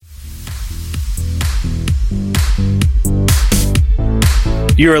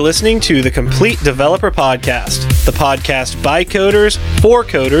You are listening to the Complete Developer Podcast, the podcast by coders, for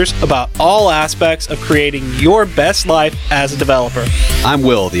coders, about all aspects of creating your best life as a developer. I'm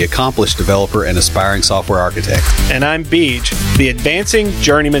Will, the accomplished developer and aspiring software architect. And I'm Beej, the advancing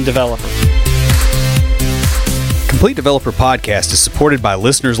journeyman developer. Complete Developer Podcast is supported by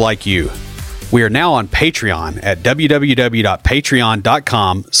listeners like you. We are now on Patreon at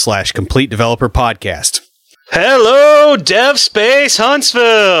www.patreon.com/Complete Developer Podcast. Hello, DevSpace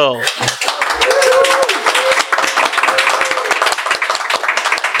Huntsville!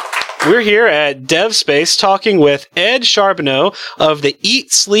 We're here at DevSpace talking with Ed Charbonneau of the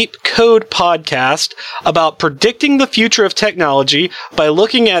Eat, Sleep, Code podcast about predicting the future of technology by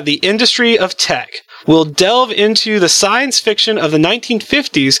looking at the industry of tech. We'll delve into the science fiction of the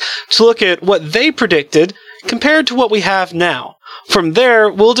 1950s to look at what they predicted compared to what we have now. From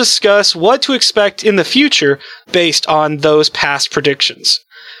there, we'll discuss what to expect in the future based on those past predictions.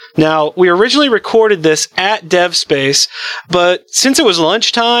 Now, we originally recorded this at DevSpace, but since it was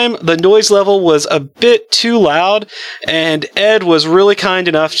lunchtime, the noise level was a bit too loud, and Ed was really kind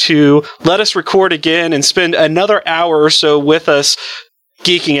enough to let us record again and spend another hour or so with us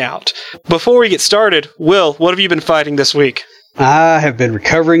geeking out. Before we get started, Will, what have you been fighting this week? I have been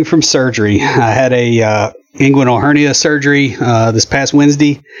recovering from surgery. I had a inguinal hernia surgery this past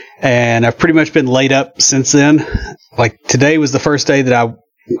Wednesday, and I've pretty much been laid up since then. Like, today was the first day that I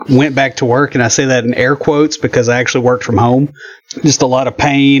went back to work, and I say that in air quotes because I actually worked from home. Just a lot of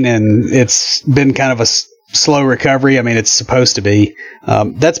pain, and it's been kind of a slow recovery. I mean, it's supposed to be.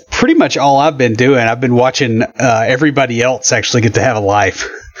 That's pretty much all I've been doing. I've been watching everybody else actually get to have a life.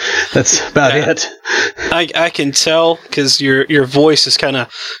 That's about it. I can tell because your voice is kind of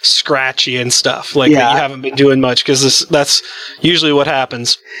scratchy and stuff. Like, that you haven't been doing much because that's usually what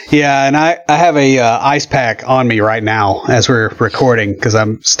happens. Yeah, and I have a ice pack on me right now as we're recording because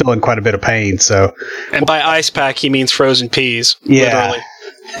I'm still in quite a bit of pain. So, and by ice pack he means frozen peas. Yeah.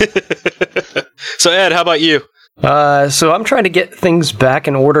 Literally. So Ed, how about you? So I'm trying to get things back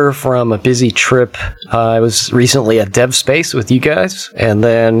in order from a busy trip. I was recently at DevSpace with you guys, and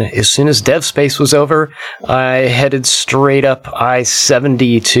then as soon as DevSpace was over, I headed straight up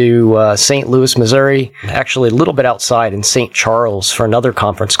I-70 to St. Louis, Missouri, actually a little bit outside in St. Charles for another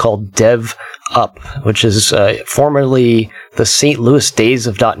conference called Dev Up, which is formerly the St. Louis Days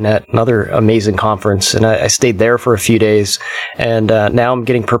of .NET, another amazing conference. And I stayed there for a few days, and now I'm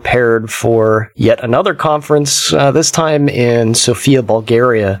getting prepared for yet another conference, this time in Sofia,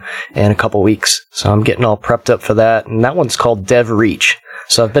 Bulgaria, in a couple weeks. So I'm getting all prepped up for that, and that one's called DevReach.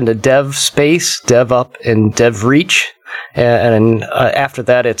 So I've been to DevSpace, Dev Up, and DevReach, and after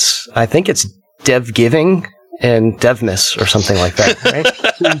that, I think it's DevGiving and DevMiss or something like that, right?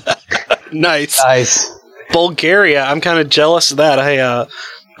 Nice. Bulgaria, I'm kind of jealous of that. I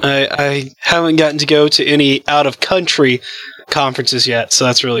haven't gotten to go to any out-of-country conferences yet, so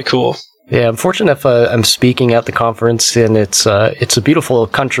that's really cool. Yeah, I'm fortunate if I'm speaking at the conference, and it's a beautiful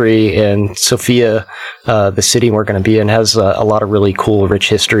country, and Sofia, the city we're going to be in, has a lot of really cool, rich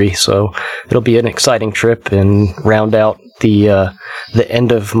history, so it'll be an exciting trip and round out the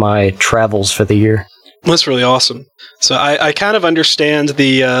end of my travels for the year. That's really awesome. So I kind of understand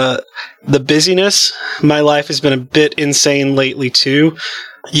the busyness. My life has been a bit insane lately too.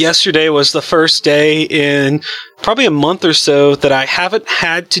 Yesterday was the first day in probably a month or so that I haven't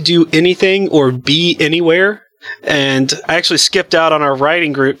had to do anything or be anywhere. And I actually skipped out on our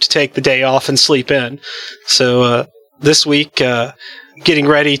writing group to take the day off and sleep in. So this week, getting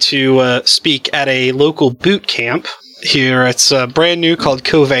ready to speak at a local boot camp here. It's brand new, called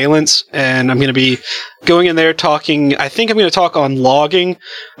Covalence, and I'm going to be going in there talking. I think I'm going to talk on logging.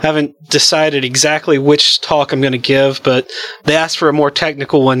 I haven't decided exactly which talk I'm going to give, but they asked for a more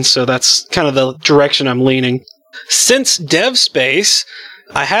technical one, so that's kind of the direction I'm leaning. Since DevSpace,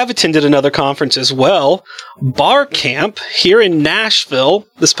 I have attended another conference as well, Bar Camp, here in Nashville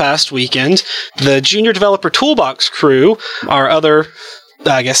this past weekend. The Junior Developer Toolbox crew, our other,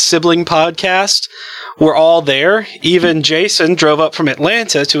 I guess, sibling podcast, we're all there. Even Jason drove up from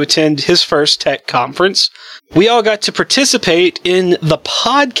Atlanta to attend his first tech conference. We all got to participate in the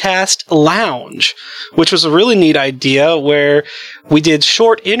Podcast Lounge, which was a really neat idea where we did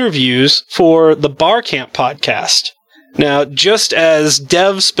short interviews for the Bar Camp podcast. Now, just as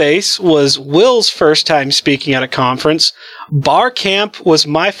DevSpace was Will's first time speaking at a conference, Bar Camp was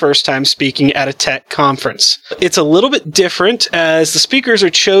my first time speaking at a tech conference. It's a little bit different as the speakers are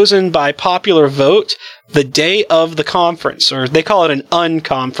chosen by popular vote the day of the conference, or they call it an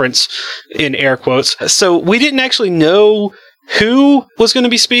unconference in air quotes. So we didn't actually know who was going to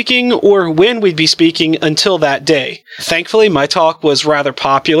be speaking or when we'd be speaking until that day. Thankfully, my talk was rather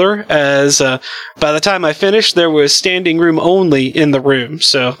popular, as by the time I finished, there was standing room only in the room,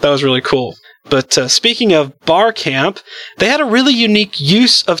 so that was really cool. But speaking of Bar Camp, they had a really unique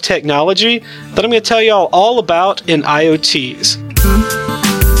use of technology that I'm going to tell y'all all about in IoTs.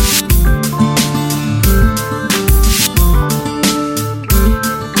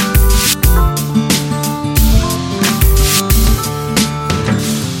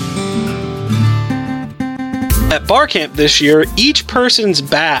 At Bar Camp this year, each person's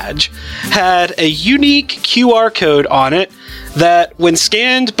badge had a unique QR code on it that, when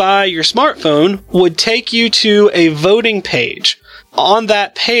scanned by your smartphone, would take you to a voting page. On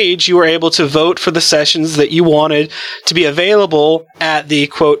that page, you were able to vote for the sessions that you wanted to be available at the,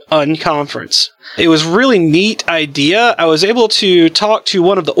 quote, unconference. It was a really neat idea. I was able to talk to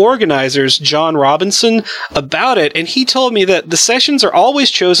one of the organizers, John Robinson, about it, and he told me that the sessions are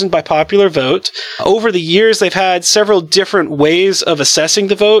always chosen by popular vote. Over the years, they've had several different ways of assessing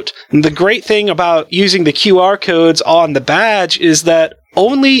the vote. And the great thing about using the QR codes on the badge is that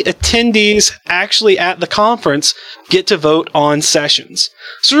only attendees actually at the conference get to vote on sessions.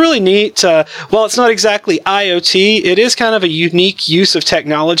 It's really neat. While it's not exactly IoT, it is kind of a unique use of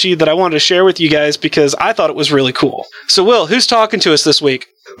technology that I wanted to share with you guys because I thought it was really cool. So, Will, who's talking to us this week?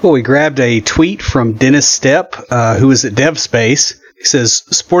 Well, we grabbed a tweet from Dennis Stepp, who is at DevSpace. He says,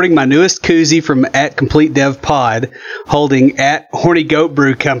 sporting my newest koozie from @CompleteDevPod, holding @Horny Goat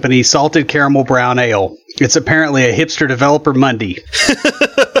Brew Company Salted Caramel Brown Ale. It's apparently a hipster developer Monday.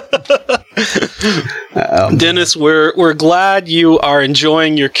 Dennis, we're glad you are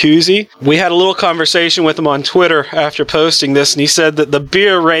enjoying your koozie. We had a little conversation with him on Twitter after posting this, and he said that the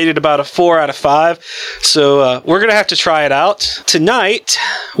beer rated about a 4 out of 5. So we're going to have to try it out. Tonight,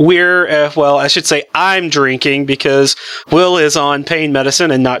 I'm drinking because Will is on pain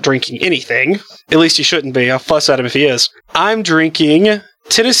medicine and not drinking anything. At least he shouldn't be. I'll fuss at him if he is. I'm drinking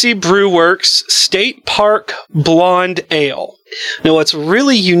Tennessee Brew Works State Park Blonde Ale. Now, what's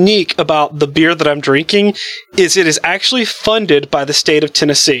really unique about the beer that I'm drinking is it is actually funded by the state of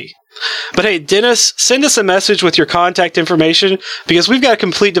Tennessee. But hey, Dennis, send us a message with your contact information because we've got a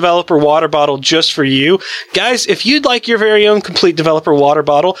Complete Developer water bottle just for you. Guys, if you'd like your very own Complete Developer water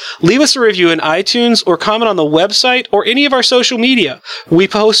bottle, leave us a review in iTunes or comment on the website or any of our social media. We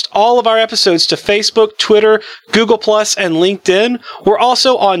post all of our episodes to Facebook, Twitter, Google+, and LinkedIn. We're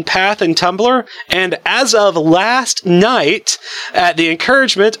also on Path and Tumblr. And as of last night, at the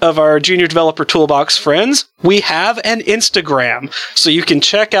encouragement of our Junior Developer Toolbox friends, we have an Instagram. So you can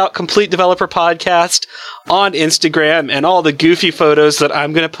check out Complete Developer Podcast on Instagram and all the goofy photos that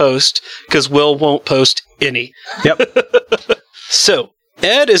I'm going to post because Will won't post any. Yep. So,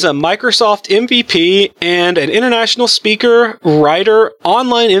 Ed is a Microsoft MVP and an international speaker, writer,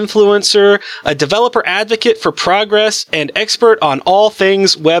 online influencer, a developer advocate for progress, and expert on all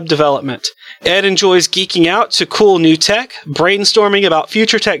things web development. Ed enjoys geeking out to cool new tech, brainstorming about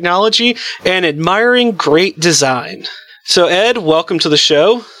future technology, and admiring great design. So, Ed, welcome to the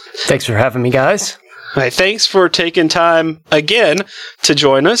show. Thanks for having me, guys. Hey, thanks for taking time again to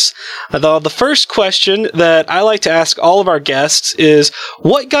join us. The first question that I like to ask all of our guests is,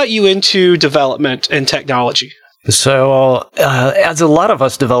 what got you into development and technology? So, as a lot of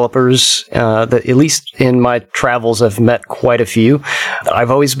us developers, that at least in my travels, I've met quite a few.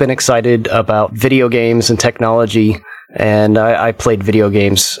 I've always been excited about video games and technology. And I played video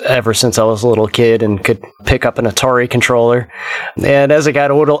games ever since I was a little kid and could pick up an Atari controller. And as I got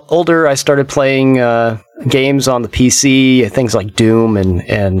older, I started playing games on the PC, things like Doom and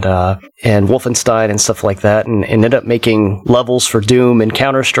Wolfenstein and stuff like that, and ended up making levels for Doom and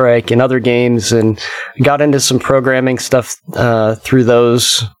Counter-Strike and other games, and got into some programming stuff through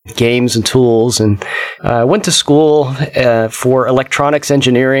those games and tools. And I went to school for electronics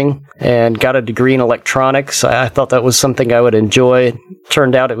engineering and got a degree in electronics. I thought that was something I would enjoy.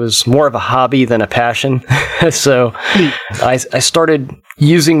 Turned out it was more of a hobby than a passion. So I started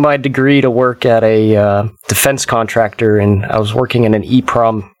using my degree to work at a defense contractor, and I was working in an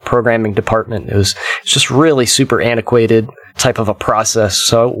EEPROM programming department. It was just really super antiquated type of a process.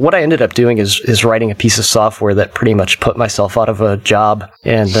 So what I ended up doing is writing a piece of software that pretty much put myself out of a job.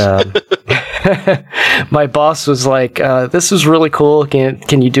 And my boss was like, this is really cool.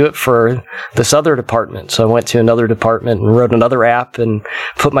 Can you do it for this other department? So I went to another department and wrote another app and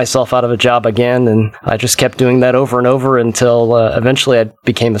put myself out of a job again. And I just kept doing that over and over until eventually I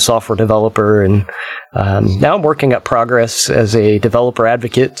became a software developer. And now I'm working at Progress as a developer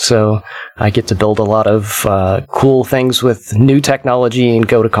advocate. So I get to build a lot of cool things with with new technology and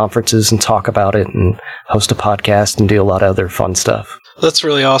go to conferences and talk about it and host a podcast and do a lot of other fun stuff. That's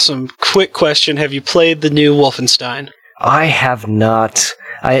really awesome. Quick question. Have you played the new Wolfenstein? I have not.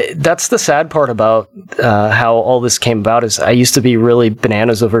 That's the sad part about how all this came about is I used to be really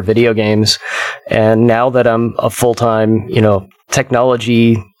bananas over video games. And now that I'm a full-time,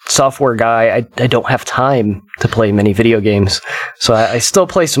 technology software guy, I don't have time to play many video games. So I still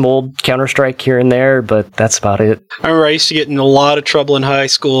play some old Counter-Strike here and there, but that's about it. I remember I used to get in a lot of trouble in high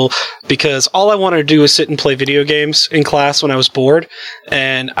school because all I wanted to do was sit and play video games in class when I was bored.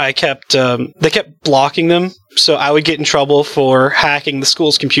 And they kept blocking them. So I would get in trouble for hacking the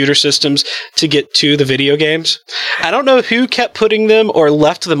school's computer systems to get to the video games. I don't know who kept putting them or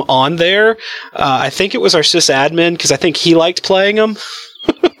left them on there. I think it was our sysadmin because I think he liked playing them.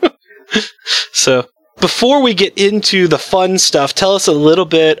 So before we get into the fun stuff, tell us a little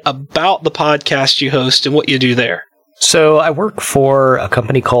bit about the podcast you host and what you do there. So I work for a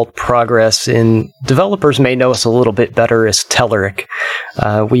company called Progress, and developers may know us a little bit better as Telerik.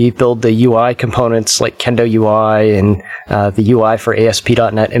 We build the UI components like Kendo UI and the UI for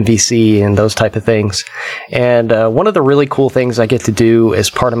ASP.NET MVC and those type of things. And one of the really cool things I get to do as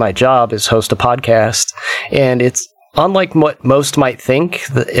part of my job is host a podcast. And it's unlike what most might think,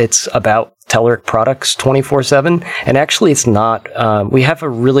 it's about Telerik products 24/7, and actually it's not. We have a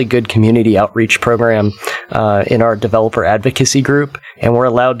really good community outreach program in our developer advocacy group, and we're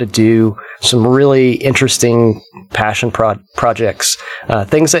allowed to do some really interesting passion projects,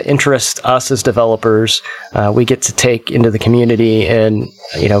 things that interest us as developers. We get to take into the community and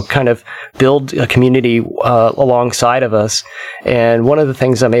kind of build a community alongside of us. And one of the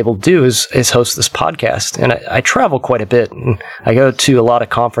things I'm able to do is host this podcast. And I travel quite a bit, and I go to a lot of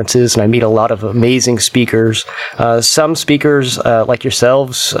conferences, and I meet a lot of amazing speakers. Some speakers, like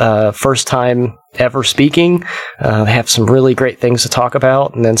yourselves, first time ever speaking, they have some really great things to talk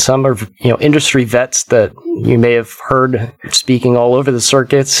about. And then some are, industry vets that you may have heard speaking all over the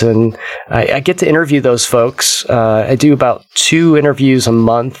circuits. And I get to interview those folks. I do about 2 interviews a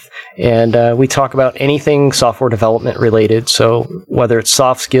month, and we talk about anything software development related. So whether it's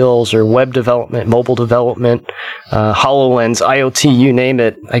soft skills or web development, mobile development, HoloLens, IoT, you name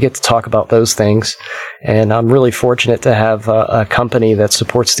it, I get to talk about those things. And I'm really fortunate to have a company that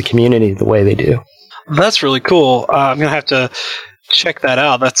supports the community the way they do. That's really cool. I'm going to have to check that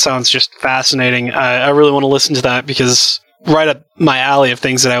out. That sounds just fascinating. I really want to listen to that because right up my alley of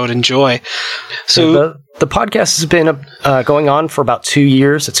things that I would enjoy. So the podcast has been going on for about 2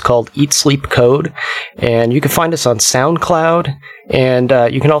 years. It's called Eat Sleep Code, and you can find us on SoundCloud, and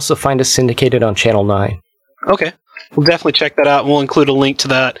you can also find us syndicated on Channel 9. Okay. We'll definitely check that out, and we'll include a link to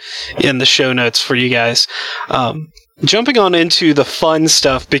that in the show notes for you guys. Jumping on into the fun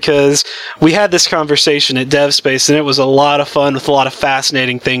stuff, because we had this conversation at DevSpace, and it was a lot of fun with a lot of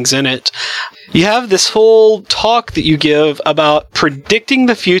fascinating things in it. You have this whole talk that you give about predicting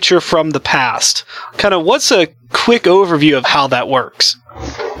the future from the past. Kind of what's a quick overview of how that works?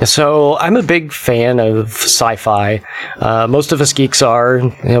 So I'm a big fan of sci-fi. Most of us geeks are,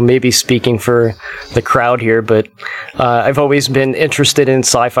 maybe speaking for the crowd here, but I've always been interested in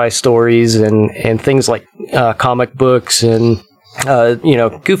sci-fi stories and things like comic books and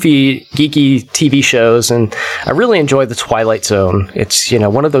goofy, geeky TV shows, and I really enjoy The Twilight Zone. It's,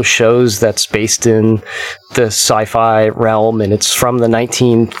 one of those shows that's based in the sci-fi realm, and it's from the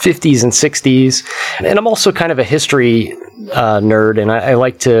 1950s and 60s. And I'm also kind of a history nerd, and I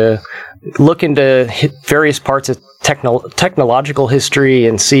like to look into various parts of technological history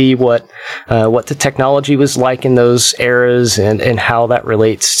and see what the technology was like in those eras and how that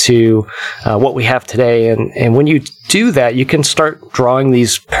relates to what we have today. And when you do that, you can start drawing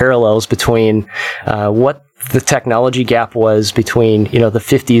these parallels between what the technology gap was between the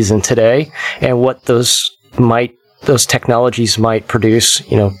 50s and today, and what those technologies might produce,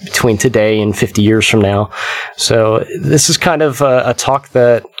 between today and 50 years from now. So this is kind of a talk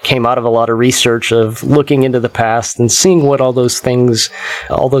that came out of a lot of research of looking into the past and seeing what all those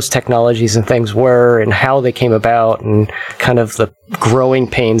technologies and things were and how they came about and kind of the growing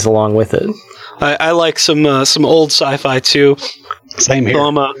pains along with it. I like some old sci-fi too. Same here.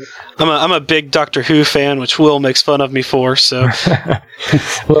 So I'm a big Doctor Who fan, which Will makes fun of me for. So,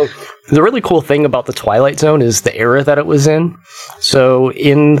 well, the really cool thing about the Twilight Zone is the era that it was in. So,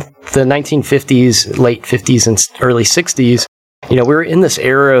 in the 1950s, late 50s, and early 60s, we were in this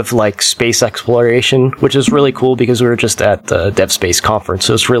era of like space exploration, which is really cool because we were just at the DevSpace conference,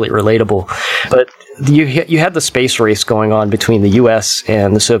 so it's really relatable. But you had the space race going on between the U.S.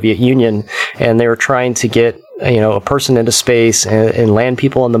 and the Soviet Union, and they were trying to get a person into space and land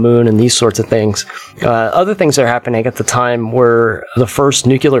people on the moon and these sorts of things. Other things that are happening at the time were the first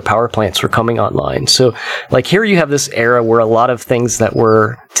nuclear power plants were coming online. So like here you have this era where a lot of things that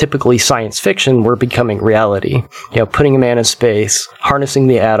were typically science fiction were becoming reality. Putting a man in space, harnessing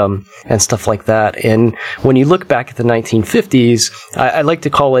the atom, and stuff like that. And when you look back at the 1950s, I like to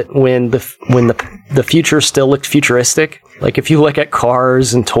call it when the future still looked futuristic. Like if you look at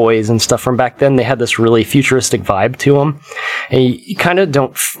cars and toys and stuff from back then, they had this really futuristic vibe to them. And you kind of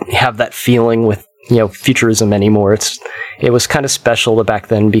don't have that feeling with futurism anymore. It was kind of special to back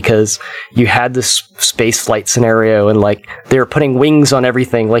then because you had this space flight scenario and like they were putting wings on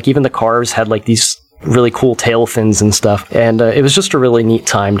everything. Like even the cars had like these really cool tail fins and stuff. And it was just a really neat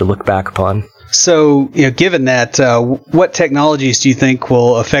time to look back upon. So, given that, what technologies do you think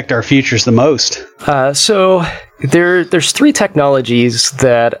will affect our futures the most? So there's three technologies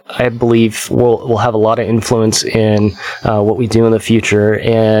that I believe will have a lot of influence in what we do in the future.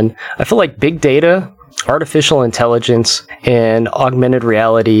 And I feel like big data, artificial intelligence, and augmented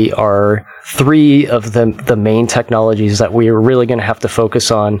reality are three of the main technologies that we're really going to have to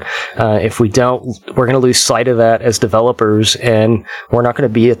focus on. If we don't, we're going to lose sight of that as developers, and we're not going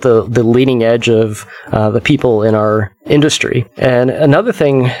to be at the leading edge of the people in our industry. And another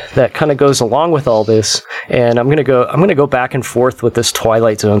thing that kind of goes along with all this, and I'm going to go back and forth with this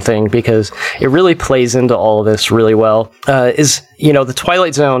Twilight Zone thing because it really plays into all of this really well, is the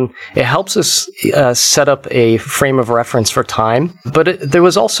Twilight Zone, it helps us set up a frame of reference for time. But there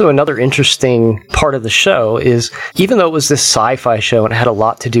was also another interesting part of the show is, even though it was this sci-fi show and it had a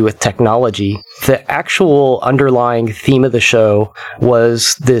lot to do with technology, the actual underlying theme of the show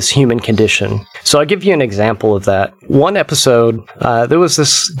was this human condition. So I'll give you an example of that. One episode, there was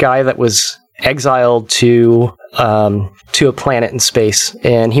this guy that was exiled to a planet in space,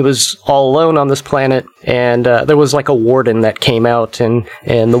 and he was all alone on this planet, and there was like a warden that came out, and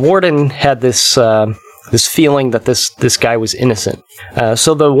the warden had this feeling that this guy was innocent.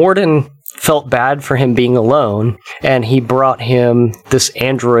 So the warden felt bad for him being alone, and he brought him this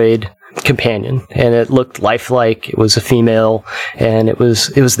android companion, and it looked lifelike. It was a female, and it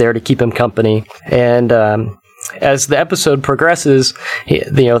was there to keep him company. And as the episode progresses,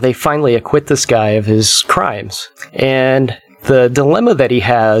 they finally acquit this guy of his crimes. And the dilemma that he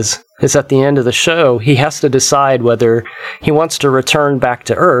has is at the end of the show, he has to decide whether he wants to return back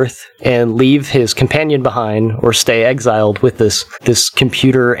to Earth and leave his companion behind or stay exiled with this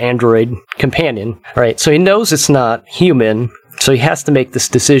computer android companion. All right, so he knows it's not human, so he has to make this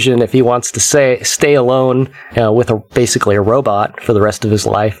decision if he wants to stay alone with basically a robot for the rest of his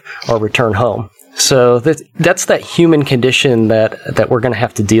life or return home. So that's that human condition that we're going to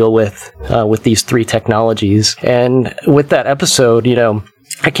have to deal with these three technologies. And with that episode,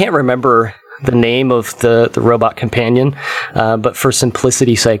 I can't remember the name of the robot companion, but for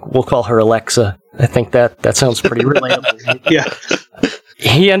simplicity's sake, we'll call her Alexa. I think that sounds pretty relatable. Yeah.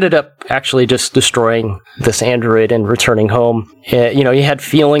 He ended up actually just destroying this android and returning home. He had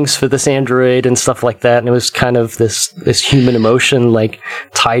feelings for this android and stuff like that, and it was kind of this human emotion like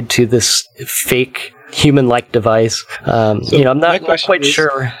tied to this fake human-like device. I'm not quite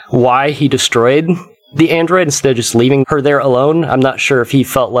sure why he destroyed the android instead of just leaving her there alone. I'm not sure if he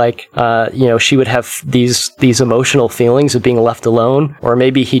felt like she would have these emotional feelings of being left alone, or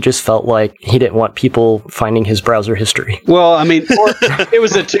maybe he just felt like he didn't want people finding his browser history. Well, I mean, it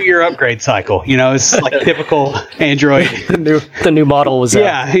was a 2-year upgrade cycle. It's like typical Android. the new model was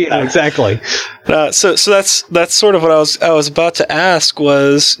out. Yeah, exactly. So that's sort of what I was about to ask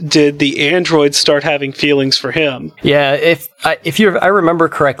was, did the android start having feelings for him? Yeah, if I remember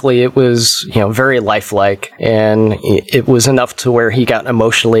correctly, it was very lifelike, and it was enough to where he got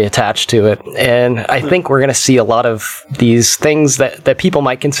emotionally attached to it. And I think we're going to see a lot of these things that people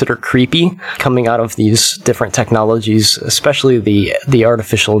might consider creepy coming out of these different technologies, especially the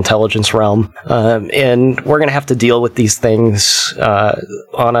artificial intelligence realm. And we're going to have to deal with these things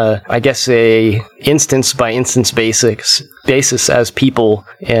on a instance by instance basis as people,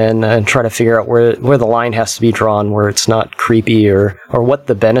 and try to figure out where the line has to be drawn, where it's not creepy, or what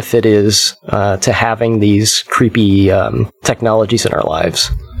the benefit is to having these creepy technologies in our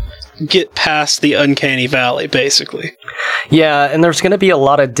lives. Get past the uncanny valley, basically. Yeah, and there's going to be a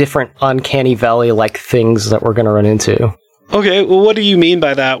lot of different uncanny valley-like things that we're going to run into. Okay, well, what do you mean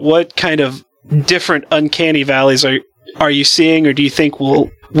by that? What kind of different uncanny valleys are you seeing, or do you think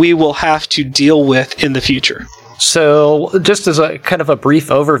we will have to deal with in the future? So just as a kind of a brief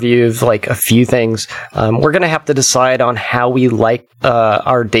overview of like a few things, we're going to have to decide on how we like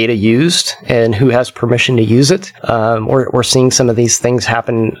our data used and who has permission to use it. We're seeing some of these things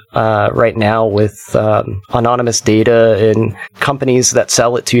happen right now with anonymous data and companies that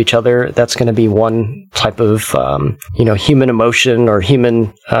sell it to each other. That's going to be one type of human emotion or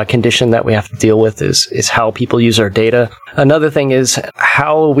human condition that we have to deal with is how people use our data. Another thing is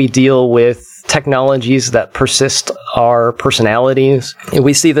how we deal with technologies that persist our personalities. And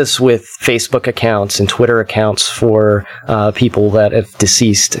we see this with Facebook accounts and Twitter accounts for people that have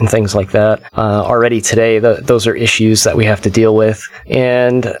deceased and things like that. Already today, those are issues that we have to deal with.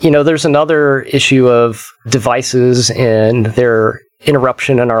 And, there's another issue of devices and their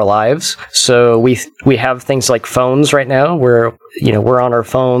interruption in our lives. So we have things like phones right now where, we're on our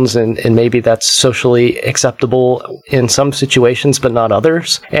phones and maybe that's socially acceptable in some situations, but not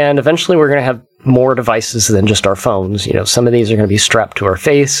others. And eventually we're going to have more devices than just our phones. Some of these are going to be strapped to our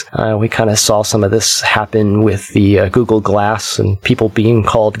face. We kind of saw some of this happen with the Google Glass and people being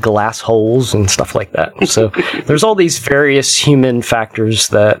called glass holes and stuff like that. So there's all these various human factors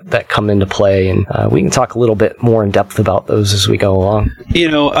that come into play, and we can talk a little bit more in depth about those as we go along.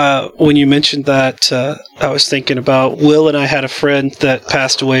 When you mentioned that, I was thinking about Will and I had a friend that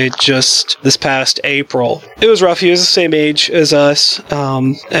passed away just this past April. It was rough. He was the same age as us,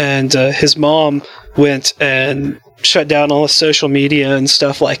 and his mom went and shut down all the social media and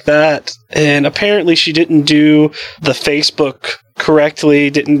stuff like that. And apparently she didn't do the Facebook correctly.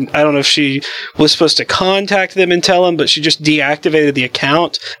 I don't know if she was supposed to contact them and tell them, but she just deactivated the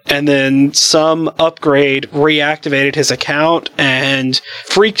account. And then some upgrade reactivated his account and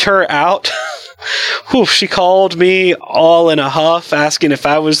freaked her out. She called me all in a huff asking if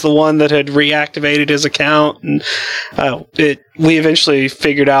I was the one that had reactivated his account. And we eventually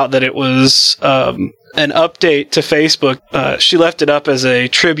figured out that it was an update to Facebook. She left it up as a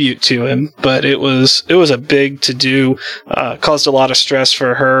tribute to him, but it was a big to-do, caused a lot of stress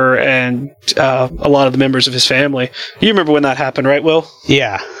for her and a lot of the members of his family. You remember when that happened, right, Will?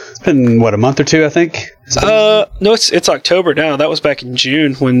 Yeah. It's been, a month or two, I think? No, it's October now. That was back in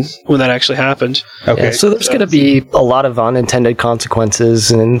June when that actually happened. Okay. Yeah, so there's going to be a lot of unintended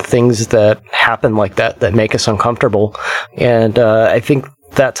consequences and things that happen like that make us uncomfortable. And I think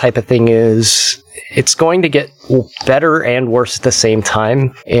that type of thing it's going to get better and worse at the same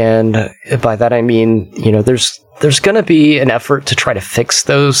time. And by that I mean, there's going to be an effort to try to fix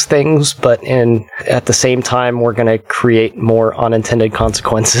those things, but at the same time, we're going to create more unintended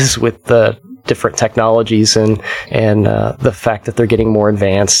consequences with the different technologies and the fact that they're getting more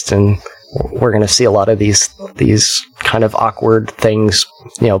advanced, and we're going to see a lot of these kind of awkward things,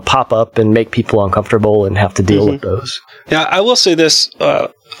 pop up and make people uncomfortable and have to deal with those. Yeah, I will say this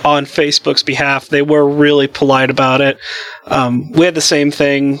on Facebook's behalf. They were really polite about it. We had the same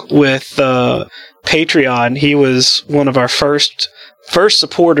thing with Patreon. He was one of our first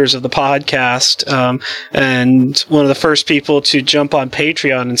supporters of the podcast, and one of the first people to jump on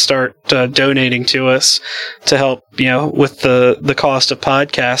Patreon and start donating to us to help, with the cost of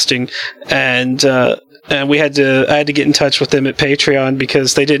podcasting. And I had to get in touch with them at Patreon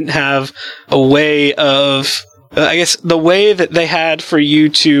because they didn't have a way of, I guess the way that they had for you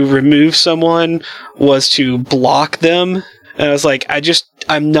to remove someone was to block them. And I was like,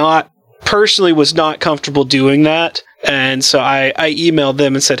 personally was not comfortable doing that. And so I emailed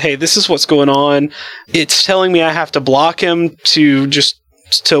them and said, hey, this is what's going on. It's telling me I have to block him to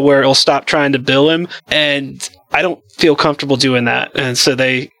where it'll stop trying to bill him. And I don't feel comfortable doing that. And so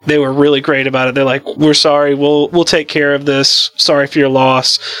they were really great about it. They're like, we're sorry. We'll take care of this. Sorry for your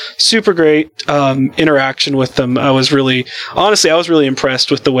loss. Super great interaction with them. I was really impressed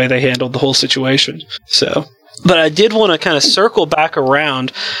with the way they handled the whole situation. So, but I did want to kind of circle back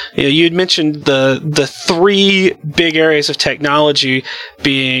around. You'd mentioned the three big areas of technology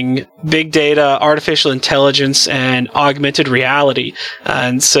being big data, artificial intelligence, and augmented reality.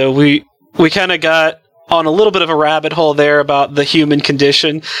 And so we kind of got on a little bit of a rabbit hole there about the human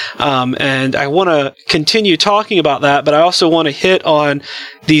condition. And I want to continue talking about that, but I also want to hit on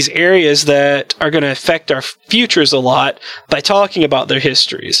these areas that are going to affect our futures a lot by talking about their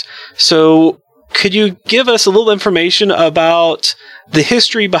histories. So could you give us a little information about the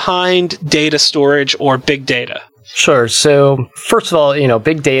history behind data storage or big data? Sure. So first of all,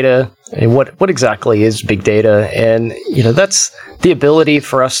 big data, what exactly is big data? And, that's the ability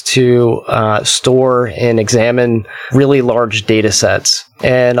for us to store and examine really large data sets.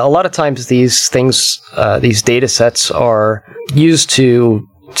 And a lot of times these things, these data sets are used to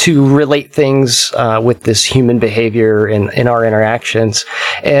to relate things with this human behavior in our interactions.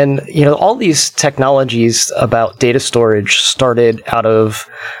 And, all these technologies about data storage started out of,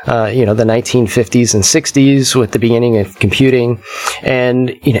 the 1950s and 60s with the beginning of computing.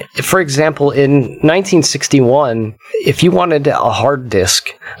 And, for example, in 1961, if you wanted a hard disk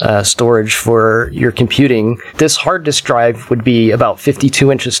storage for your computing, this hard disk drive would be about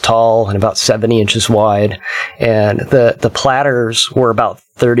 52 inches tall and about 70 inches wide. And the platters were about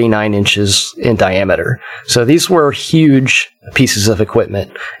 39 inches in diameter. So these were huge pieces of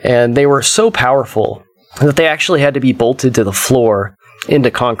equipment, and they were so powerful that they actually had to be bolted to the floor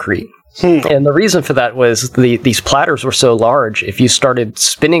into concrete. And the reason for that was these platters were so large, if you started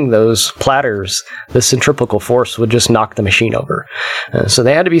spinning those platters, the centrifugal force would just knock the machine over. So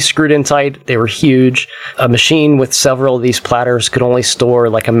they had to be screwed in tight. They were huge. A machine with several of these platters could only store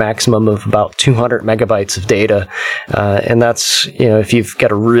like a maximum of about 200 megabytes of data. And that's, if you've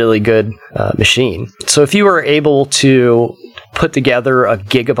got a really good machine. So if you were able to put together a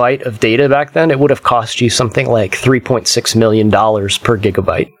gigabyte of data back then, it would have cost you something like $3.6 million per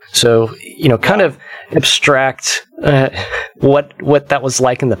gigabyte. So, kind of abstract what that was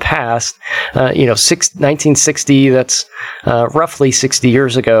like in the past. 1960, that's roughly 60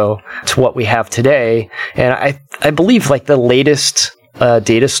 years ago to what we have today. And I believe like the latest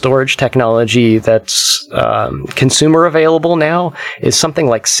data storage technology that's consumer available now is something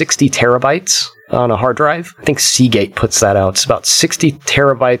like 60 terabytes on a hard drive. I think Seagate puts that out. It's about 60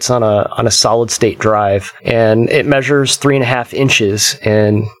 terabytes on a solid state drive, and it measures 3.5 inches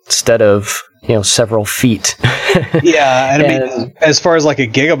instead of several feet. Yeah, and I mean, as far as like a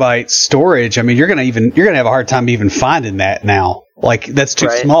gigabyte storage, I mean, you're gonna have a hard time even finding that now. Like that's too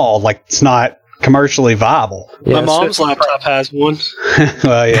small. Like it's not commercially viable. Yeah, my mom's laptop has one.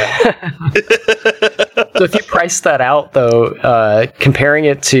 Well, yeah. So if you price that out, though, comparing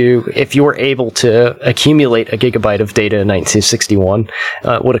it to if you were able to accumulate a gigabyte of data in 1961,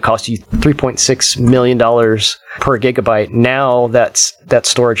 would have cost you $3.6 million per gigabyte. Now that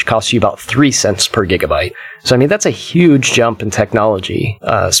storage costs you about 3 cents per gigabyte. So, I mean, that's a huge jump in technology,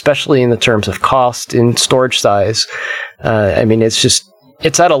 especially in the terms of cost and storage size. I mean,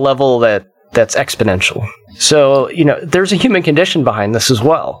 it's at a level that's exponential. So, there's a human condition behind this as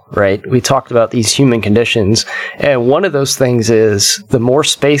well, right? We talked about these human conditions, and one of those things is the more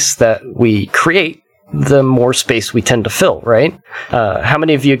space that we create, the more space we tend to fill, right? How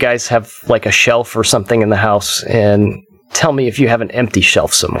many of you guys have like a shelf or something in the house, and tell me if you have an empty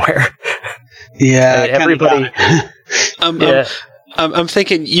shelf somewhere? Yeah, everybody. I'm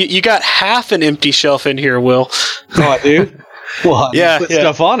thinking you got half an empty shelf in here, Will. Oh, I do? Well, yeah, put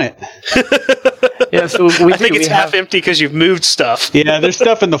stuff on it. Yeah, so I think it's half empty because you've moved stuff. Yeah, there's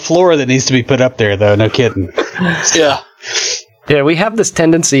stuff in the floor that needs to be put up there, though. No kidding. Yeah. Yeah, we have this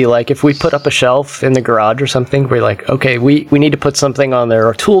tendency, like, if we put up a shelf in the garage or something, we're like, okay, we need to put something on there.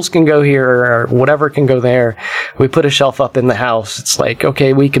 Our tools can go here, or whatever can go there. We put a shelf up in the house. It's like,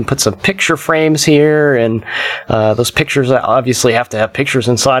 okay, we can put some picture frames here, and those pictures obviously have to have pictures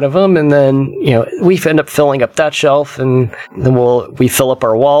inside of them. And then, we end up filling up that shelf, and then we fill up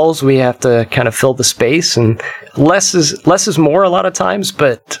our walls. We have to kind of fill the space, and less is more a lot of times,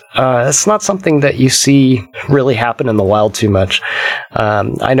 but it's not something that you see really happen in the wild too much.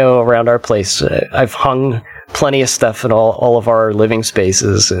 I know around our place, I've hung plenty of stuff in all of our living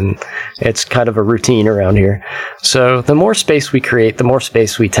spaces, and it's kind of a routine around here. So the more space we create, the more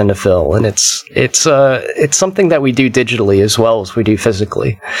space we tend to fill, and it's something that we do digitally as well as we do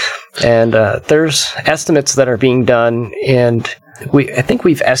physically. And there's estimates that are being done, and I think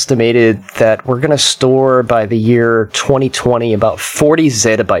we've estimated that we're going to store by the year 2020 about 40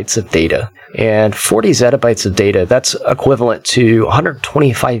 zettabytes of data. And 40 zettabytes of data, that's equivalent to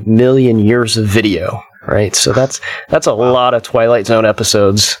 125 million years of video, right? So that's a lot of Twilight Zone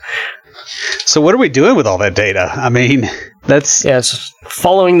episodes. So what are we doing with all that data? I mean, that's... Yes,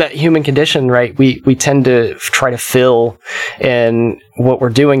 following that human condition, right, we tend to try to fill, and what we're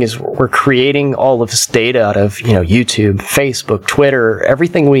doing is we're creating all of this data out of, YouTube, Facebook, Twitter.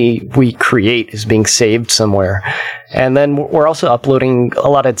 Everything we create is being saved somewhere. And then we're also uploading a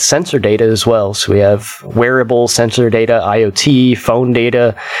lot of sensor data as well. So we have wearable sensor data, IoT, phone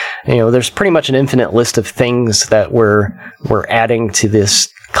data. There's pretty much an infinite list of things that we're adding to this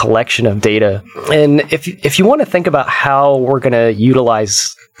collection of data. And if you want to think about how we're going to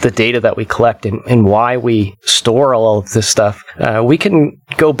utilize the data that we collect and why we store all of this stuff, we can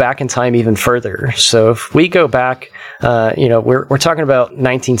go back in time even further. So if we go back, we're talking about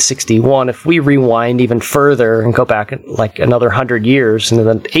 1961. If we rewind even further and go back like another 100 years into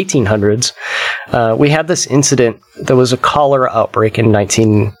the 1800s, we had this incident. There was a cholera outbreak in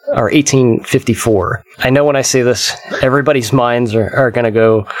 1854. I know when I say this, everybody's minds are going to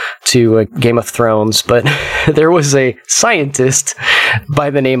go to Game of Thrones, but there was a scientist by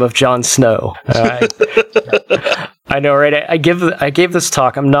the name of Jon Snow. I know, right? I gave this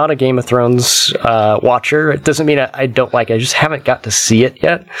talk. I'm not a Game of Thrones watcher. It doesn't mean I don't like it. I just haven't got to see it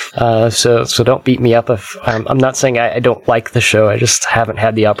yet. So don't beat me up if I'm not saying I don't like the show. I just haven't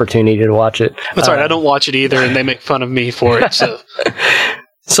had the opportunity to watch it. That's all right. I don't watch it either, and they make fun of me for it. So.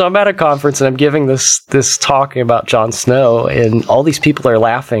 So I'm at a conference and I'm giving this talk about Jon Snow, and all these people are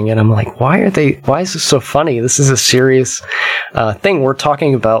laughing, and I'm like, why is this so funny? This is a serious thing. We're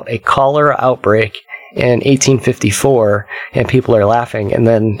talking about a cholera outbreak in 1854, and people are laughing. And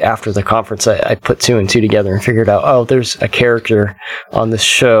then after the conference, I put two and two together and figured out, oh, there's a character on this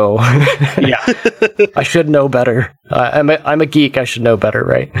show. Yeah, I should know better. I'm a geek. I should know better,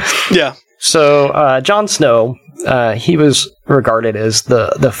 right? Yeah. So Jon Snow, he was regarded as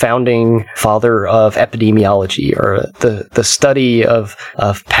the founding father of epidemiology, or the study of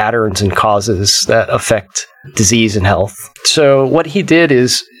patterns and causes that affect disease and health. So what he did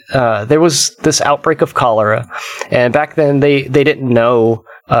is there was this outbreak of cholera, and back then they didn't know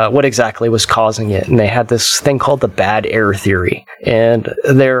what exactly was causing it, and they had this thing called the bad air theory. And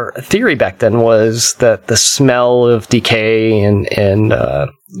their theory back then was that the smell of decay and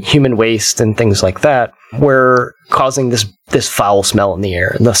human waste and things like that were causing this foul smell in the air.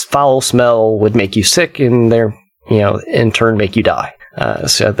 And this foul smell would make you sick, and in turn make you die.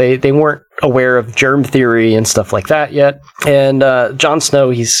 So they weren't aware of germ theory and stuff like that yet. And Jon Snow,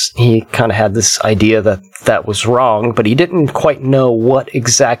 he kind of had this idea that was wrong, but he didn't quite know what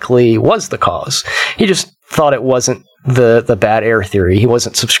exactly was the cause. He just thought it wasn't the bad air theory. He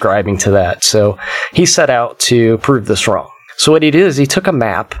wasn't subscribing to that. So he set out to prove this wrong. So what he did is he took a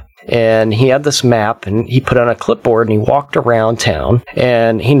map, and he had this map, and he put it on a clipboard, and he walked around town,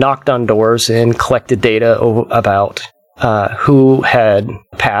 and he knocked on doors and collected data about who had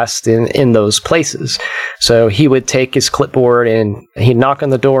passed in those places. So he would take his clipboard and he'd knock on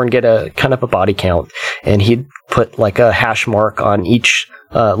the door and get a kind of a body count, and he'd put like a hash mark on each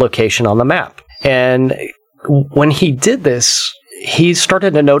location on the map. And when he did this, he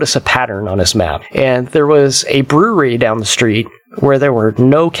started to notice a pattern on his map. And there was a brewery down the street where there were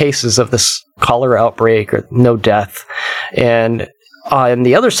no cases of this cholera outbreak or no death. And on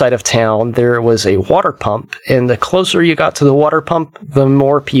the other side of town, there was a water pump, and the closer you got to the water pump, the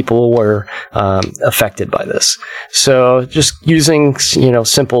more people were affected by this. So just using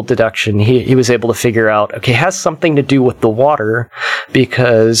simple deduction, he was able to figure out, okay, it has something to do with the water,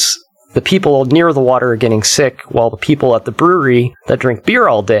 because the people near the water are getting sick, while the people at the brewery that drink beer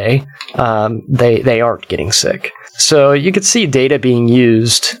all day, they aren't getting sick. So you could see data being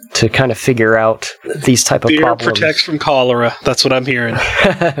used to kind of figure out these type of problems. Beer protects from cholera. That's what I'm hearing.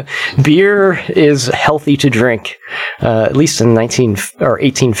 Beer is healthy to drink, at least in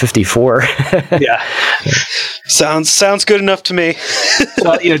 1854. Yeah, sounds good enough to me.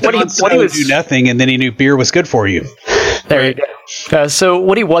 Well, Jon Snow would do nothing, and then he knew beer was good for you. There you go. So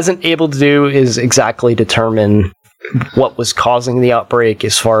what he wasn't able to do is exactly determine what was causing the outbreak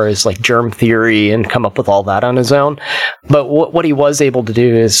as far as like germ theory and come up with all that on his own. But what he was able to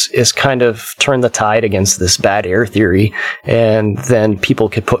do is kind of turn the tide against this bad air theory, and then people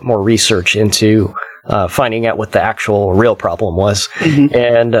could put more research into finding out what the actual real problem was. Mm-hmm.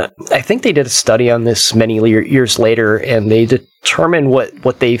 And I think they did a study on this many years later, and they determined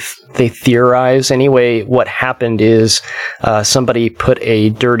what they theorized anyway. What happened is somebody put a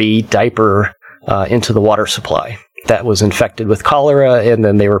dirty diaper into the water supply that was infected with cholera, and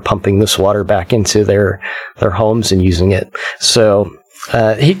then they were pumping this water back into their homes and using it. So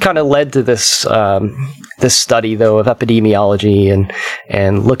he kind of led to this this study, though, of epidemiology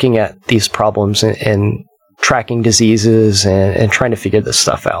and looking at these problems and tracking diseases and trying to figure this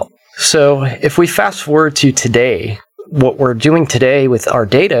stuff out. So if we fast forward to today, what we're doing today with our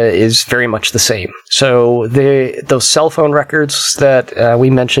data is very much the same. So those cell phone records that we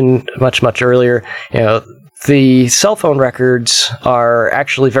mentioned much earlier, the cell phone records are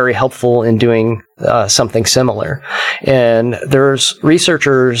actually very helpful in doing something similar. And there's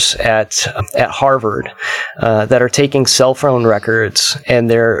researchers at Harvard that are taking cell phone records, and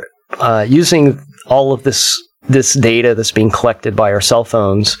they're using all of this data that's being collected by our cell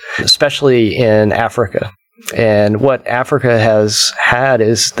phones, especially in Africa. And what Africa has had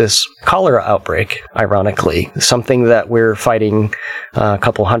is this cholera outbreak, ironically. Something that we're fighting a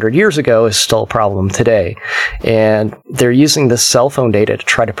couple hundred years ago is still a problem today. And they're using this cell phone data to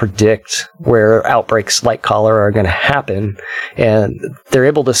try to predict where outbreaks like cholera are going to happen. And they're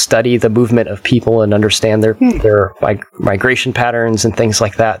able to study the movement of people and understand their migration patterns and things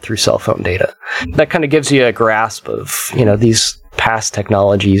like that through cell phone data. That kind of gives you a grasp of, these past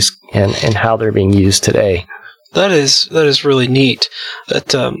technologies and how they're being used today. That is really neat.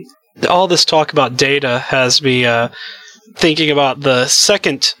 That all this talk about data has me thinking about the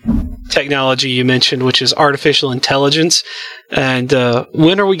second technology you mentioned, which is artificial intelligence. And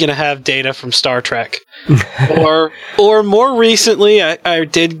when are we going to have data from Star Trek? or more recently, I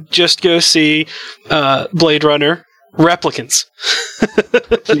did just go see Blade Runner Replicants.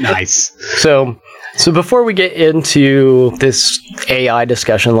 Nice. So before we get into this AI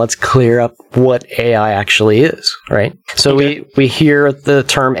discussion, let's clear up what AI actually is, right? So okay. we hear the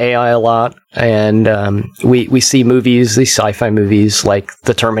term AI a lot, and we see movies, these sci-fi movies like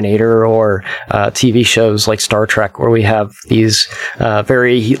The Terminator, or TV shows like Star Trek, where we have these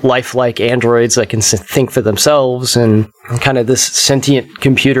very lifelike androids that can think for themselves, and kind of this sentient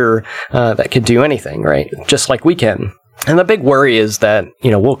computer that can do anything, right? Just like we can. And the big worry is that,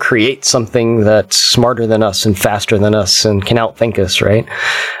 we'll create something that's smarter than us and faster than us and can outthink us, right?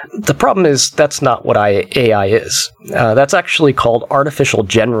 The problem is that's not what AI is. That's actually called artificial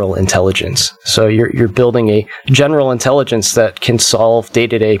general intelligence. So you're building a general intelligence that can solve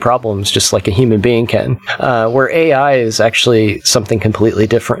day-to-day problems just like a human being can, where AI is actually something completely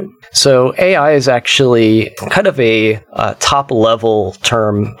different. So AI is actually kind of a top-level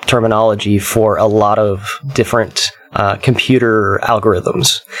terminology for a lot of different computer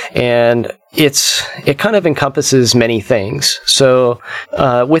algorithms, and it kind of encompasses many things. So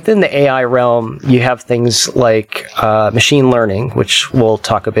within the AI realm, you have things like machine learning, which we'll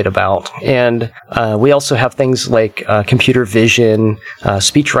talk a bit about, and we also have things like computer vision,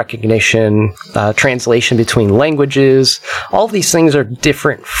 speech recognition, translation between languages. All of these things are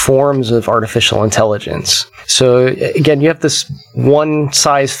different forms of artificial intelligence. So again, you have this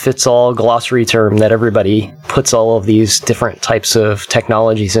one-size-fits-all glossary term that everybody puts all of these different types of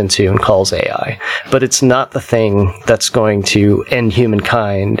technologies into and calls AI. But it's not the thing that's going to end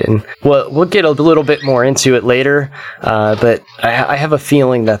humankind. And we'll get a little bit more into it later, but I have a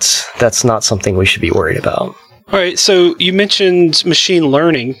feeling that's not something we should be worried about. All right, so you mentioned machine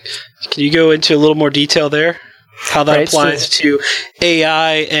learning. Can you go into a little more detail there? How that applies to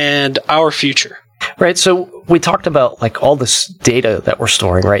AI and our future? Right, so we talked about like all this data that we're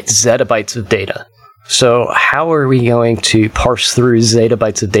storing, right? Zettabytes of data. So how are we going to parse through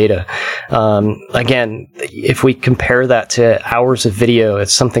zettabytes of data? Again, if we compare that to hours of video,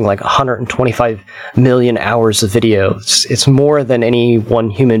 it's something like 125 million hours of video. It's more than any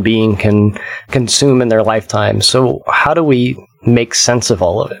one human being can consume in their lifetime. So how do we make sense of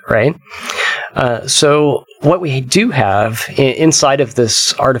all of it, right? So what we do have inside of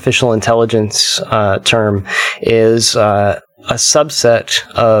this artificial intelligence term is a subset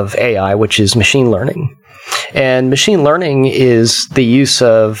of AI, which is machine learning. And machine learning is the use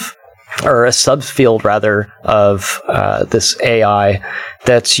of, or a subfield rather, of this AI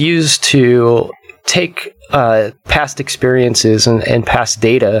that's used to take past experiences and past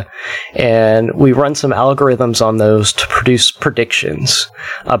data, and we run some algorithms on those to produce predictions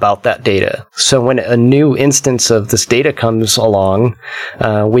about that data. So when a new instance of this data comes along,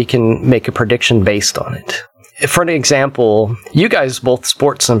 we can make a prediction based on it. For an example, you guys both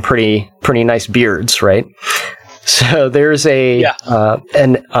sport some pretty nice beards, right? So there's a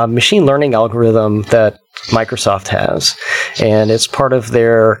machine learning algorithm that Microsoft has, and it's part of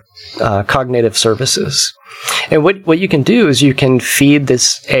their cognitive services. And what you can do is you can feed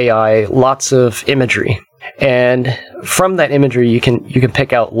this AI lots of imagery, and from that imagery you can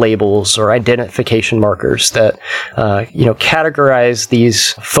pick out labels or identification markers that categorize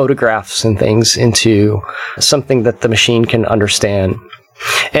these photographs and things into something that the machine can understand.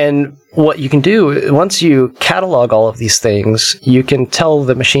 And what you can do, once you catalog all of these things, you can tell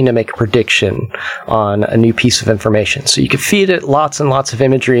the machine to make a prediction on a new piece of information. So you can feed it lots and lots of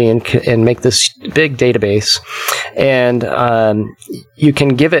imagery and make this big database. And you can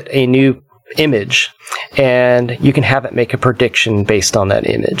give it a new image, and you can have it make a prediction based on that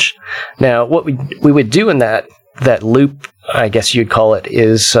image. Now, what we would do in that loop, I guess you'd call it,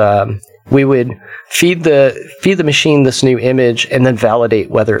 is we would feed the machine this new image and then validate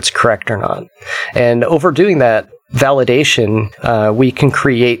whether it's correct or not. And over doing that validation, we can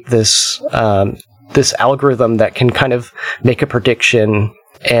create this algorithm that can kind of make a prediction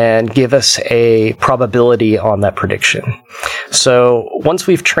and give us a probability on that prediction. So once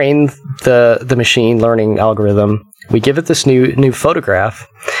we've trained the machine learning algorithm, we give it this new photograph,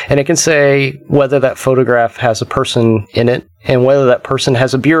 and it can say whether that photograph has a person in it and whether that person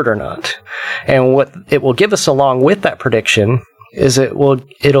has a beard or not. And what it will give us along with that prediction is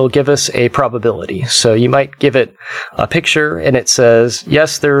it'll give us a probability. So you might give it a picture and it says,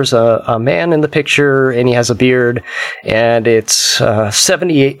 yes, there's a man in the picture and he has a beard, and it's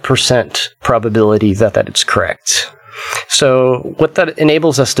 78% probability that it's correct. So what that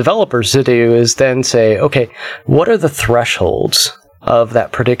enables us developers to do is then say, okay, what are the thresholds of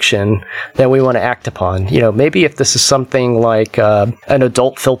that prediction that we want to act upon? Maybe if this is something like an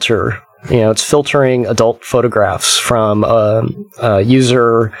adult filter, it's filtering adult photographs from a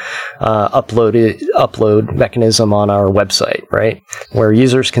user upload mechanism on our website, right? Where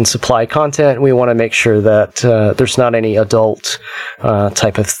users can supply content. We want to make sure that there's not any adult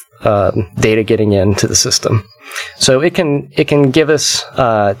type of data getting into the system. So it can give us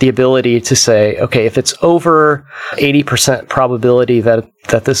the ability to say, okay, if it's over 80% probability that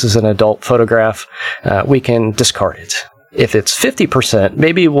this is an adult photograph, we can discard it. If it's 50%,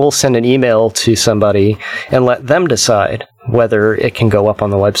 maybe we'll send an email to somebody and let them decide whether it can go up on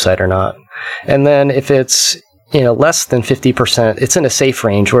the website or not. And then if it's less than 50%, it's in a safe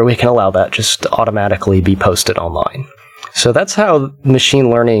range where we can allow that just to automatically be posted online. So that's how machine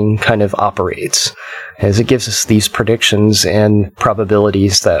learning kind of operates, as it gives us these predictions and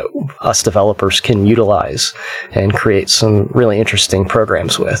probabilities that us developers can utilize and create some really interesting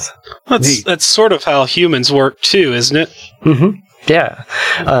programs with. That's sort of how humans work too, isn't it? Mm-hmm. Yeah.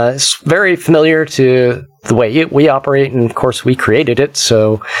 It's very familiar to the way we operate, and of course we created it,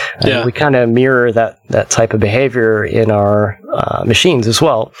 so we kind of mirror that type of behavior in our machines as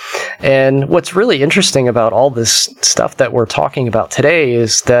well. And what's really interesting about all this stuff that we're talking about today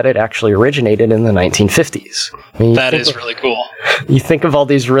is that it actually originated in the 1950s. That is really cool. You think of all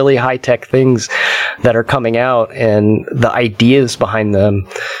these really high-tech things that are coming out, and the ideas behind them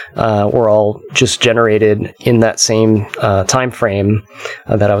were all just generated in that same time frame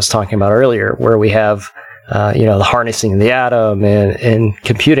that I was talking about earlier, where we have the harnessing of the atom and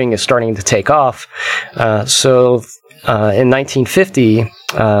computing is starting to take off. So in 1950,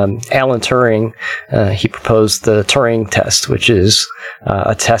 Alan Turing, he proposed the Turing test, which is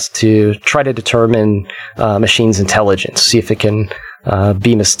a test to try to determine a machine's intelligence, see if it can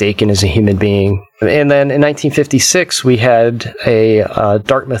be mistaken as a human being. And then in 1956, we had a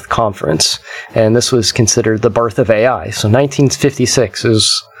Dartmouth conference, and this was considered the birth of AI. So 1956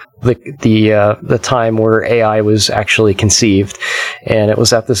 is the time where AI was actually conceived, and it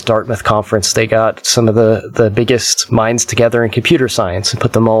was at this Dartmouth conference. They got some of the biggest minds together in computer science and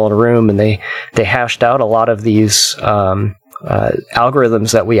put them all in a room, and they hashed out a lot of these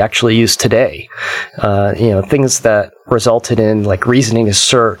algorithms that we actually use today. Things that resulted in like reasoning as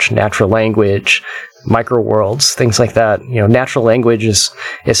search, natural language, microworlds, things like that. Natural language is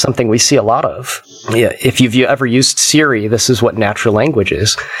something we see a lot of. Yeah, if you've ever used Siri, this is what natural language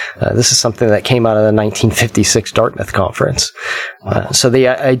is. This is something that came out of the 1956 Dartmouth conference. So the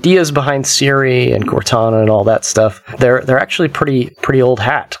ideas behind Siri and Cortana and all that stuff, they're actually pretty old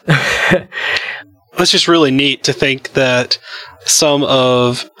hat. That's just really neat to think that some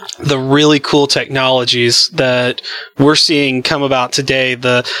of the really cool technologies that we're seeing come about today,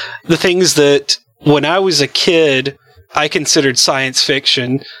 the things that when I was a kid I considered science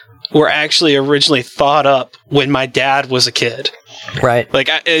fiction, were actually originally thought up when my dad was a kid. Right. Like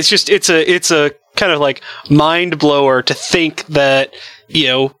it's a kind of like mind blower to think that,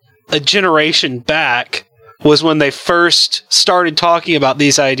 a generation back was when they first started talking about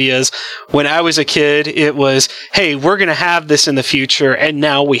these ideas. When I was a kid, it was, hey, we're going to have this in the future, and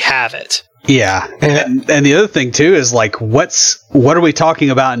now we have it. Yeah. And the other thing, too, is like, what are we talking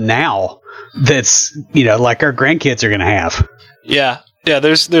about now that's, like our grandkids are going to have? Yeah. Yeah,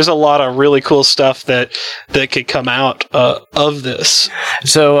 there's a lot of really cool stuff that could come out of this.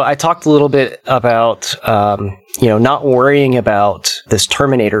 So I talked a little bit about not worrying about this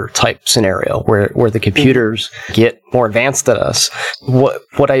Terminator type scenario where the computers get more advanced than us.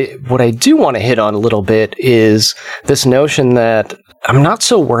 What I do want to hit on a little bit is this notion that I'm not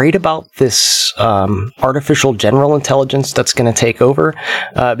so worried about this artificial general intelligence that's going to take over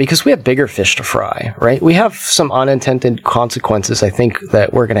because we have bigger fish to fry, right? We have some unintended consequences, I think,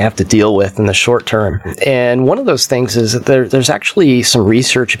 that we're going to have to deal with in the short term. And one of those things is that there's actually some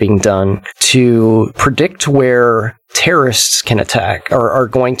research being done to predict where terrorists can attack or are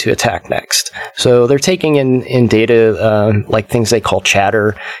going to attack next. So they're taking in data like things they call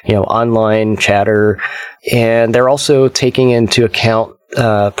chatter, online chatter, and they're also taking into account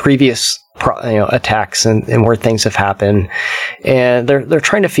previous attacks and where things have happened, and they're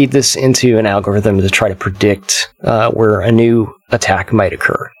trying to feed this into an algorithm to try to predict where a new attack might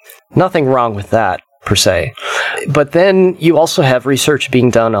occur. Nothing wrong with that per se, but then you also have research being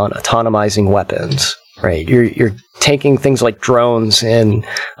done on autonomizing weapons. Right, you're taking things like drones and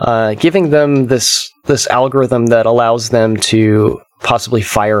giving them this algorithm that allows them to possibly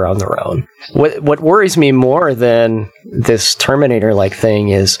fire on their own. What worries me more than this Terminator-like thing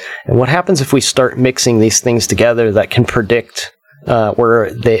is what happens if we start mixing these things together that can predict where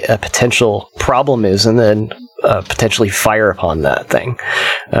a potential problem is, and then potentially fire upon that thing.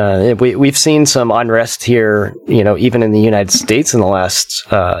 We've seen some unrest here, even in the United States in the last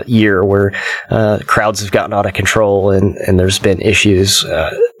year, where crowds have gotten out of control and there's been issues.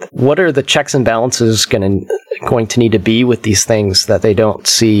 What are the checks and balances going to need to be with these things that they don't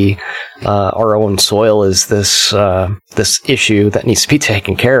see our own soil as this issue that needs to be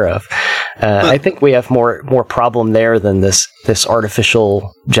taken care of? I think we have more problem there than this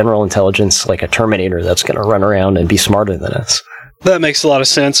artificial general intelligence like a Terminator that's going to run around and be smarter than us. That makes a lot of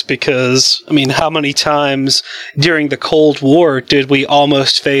sense because, how many times during the Cold War did we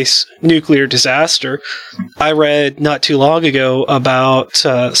almost face nuclear disaster? I read not too long ago about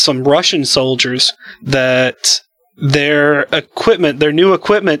some Russian soldiers that their new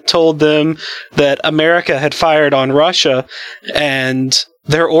equipment told them that America had fired on Russia, and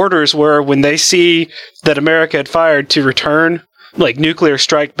their orders were, when they see that America had fired, to return, nuclear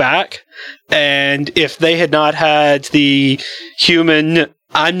strike back. And if they had not had the human,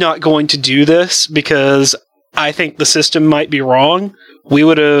 I'm not going to do this because I think the system might be wrong,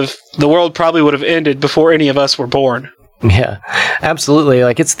 the world probably would have ended before any of us were born. Yeah, absolutely.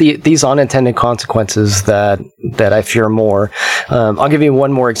 It's these unintended consequences that I fear more. I'll give you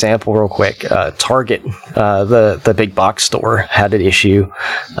one more example real quick. Target, the big box store, had an issue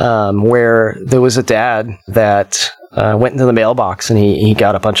where there was a dad that went into the mailbox and he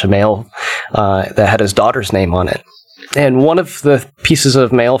got a bunch of mail that had his daughter's name on it. And one of the pieces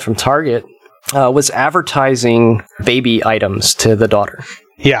of mail from Target was advertising baby items to the daughter.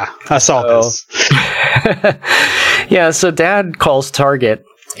 Yeah, I saw this. Yeah, so Dad calls Target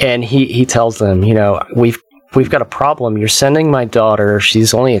and he tells them, we've got a problem. You're sending my daughter,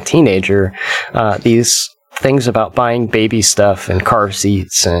 she's only a teenager, these things about buying baby stuff and car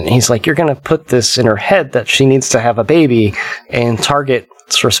seats. And he's like, you're going to put this in her head that she needs to have a baby. And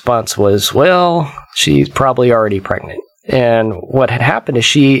Target's response was, well, she's probably already pregnant. And what had happened is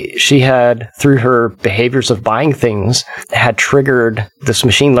she had, through her behaviors of buying things, had triggered this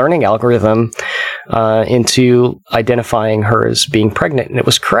machine learning algorithm into identifying her as being pregnant, and it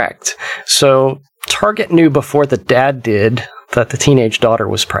was correct. So Target knew before the dad did that the teenage daughter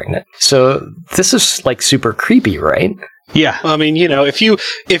was pregnant. So this is super creepy, right? Yeah.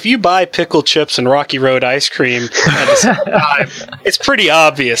 If you buy pickle chips and Rocky Road ice cream at the same time, it's pretty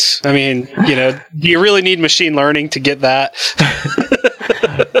obvious. Do you really need machine learning to get that?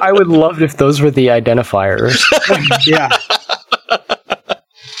 I would love if those were the identifiers. Yeah.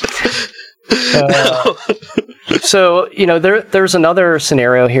 So, there's another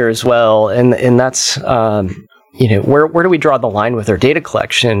scenario here as well, and that's, where do we draw the line with our data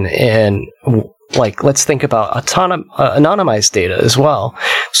collection? And let's think about anonymized data as well.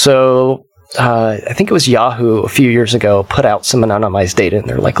 So I think it was Yahoo a few years ago put out some anonymized data, and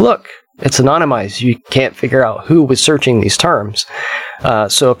they're like, look, it's anonymized. You can't figure out who was searching these terms.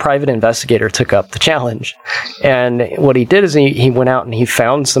 So a private investigator took up the challenge. And what he did is he went out and he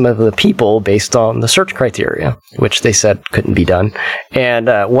found some of the people based on the search criteria, which they said couldn't be done. And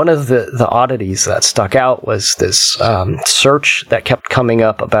one of the oddities that stuck out was this search that kept coming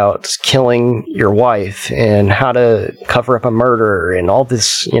up about killing your wife and how to cover up a murder and all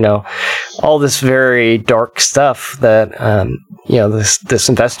this, all this very dark stuff that, this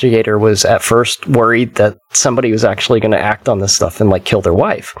investigator was at first worried that somebody was actually going to act on this stuff and kill their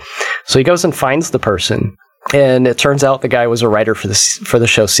wife. So he goes and finds the person, and it turns out the guy was a writer for the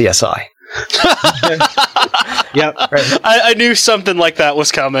show CSI. Yep. Right. I knew something like that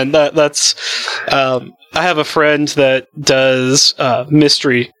was coming. That's I have a friend that does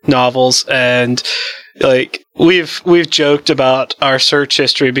mystery novels, and we've joked about our search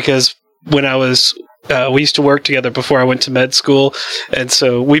history because when I was we used to work together before I went to med school, and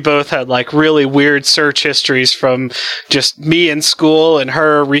so we both had really weird search histories from just me in school and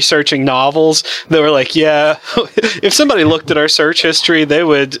her researching novels that were yeah, if somebody looked at our search history, they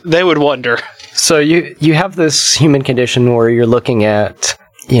would wonder. So you have this human condition where you're looking at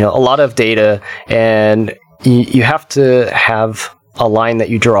a lot of data, and you have to have a line that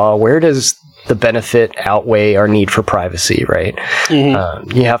you draw. Where does the benefit outweigh our need for privacy, right?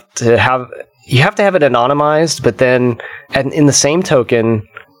 Mm-hmm. You have to have it anonymized, but then in the same token,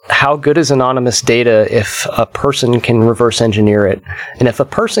 how good is anonymous data if a person can reverse engineer it? And if a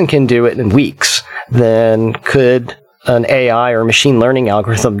person can do it in weeks, then could an AI or machine learning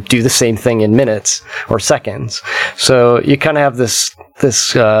algorithm do the same thing in minutes or seconds? So you kind of have this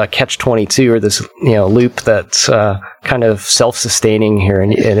catch-22 or this loop that's kind of self-sustaining here,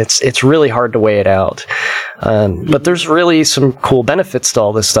 and it's really hard to weigh it out. But there's really some cool benefits to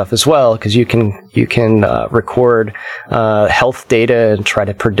all this stuff as well, because you can record health data and try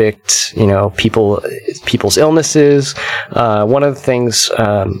to predict people's illnesses. One of the things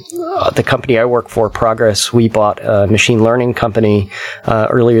the company I work for, Progress, we bought a machine learning company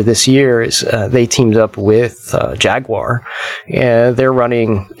earlier this year. They teamed up with Jaguar, and they're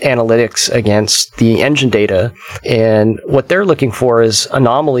running analytics against the engine data. And what they're looking for is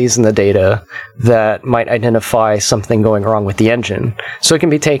anomalies in the data that might identify something going wrong with the engine. So it can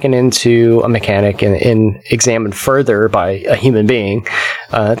be taken into a mechanic and examined further by a human being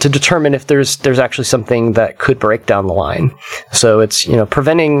to determine if there's actually something that could break down the line. So it's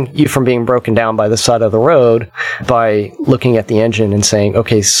preventing you from being broken down by the side of the road by looking at the engine and saying,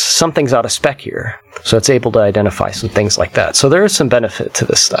 okay, something's out of spec here. So it's able to identify some things like that. So there is some benefit to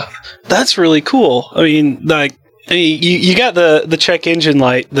this stuff. That's really cool. I mean, you got the check engine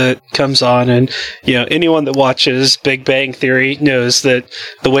light that comes on, and anyone that watches Big Bang Theory knows that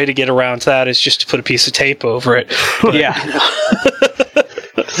the way to get around that is just to put a piece of tape over it. But,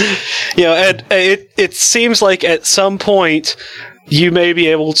 and it seems like at some point you may be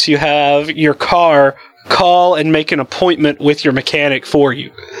able to have your car call and make an appointment with your mechanic for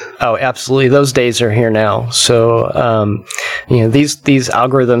you. Oh, absolutely. Those days are here now. So, these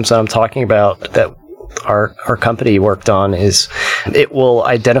algorithms that I'm talking about that our company worked on it will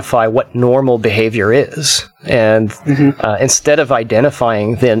identify what normal behavior is. And instead of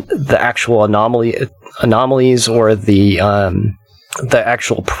identifying the actual anomalies or the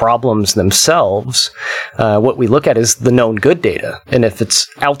actual problems themselves, what we look at is the known good data. And if it's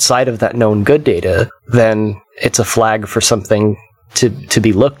outside of that known good data, then it's a flag for something to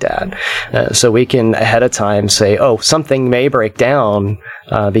be looked at. So we can ahead of time say, something may break down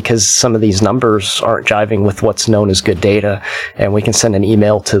because some of these numbers aren't jiving with what's known as good data. And we can send an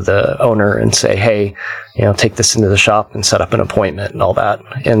email to the owner and say, hey, take this into the shop and set up an appointment and all that.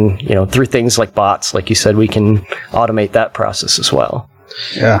 And, through things like bots, like you said, we can automate that process as well.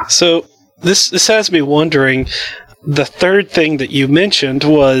 Yeah. So this has me wondering, the third thing that you mentioned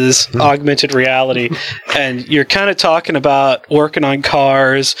was augmented reality, and you're kind of talking about working on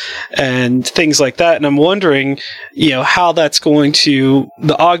cars and things like that. And I'm wondering, how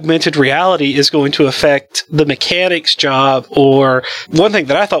the augmented reality is going to affect the mechanic's job. Or one thing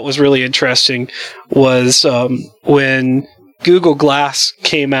that I thought was really interesting was when Google Glass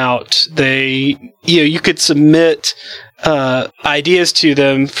came out, you could submit ideas to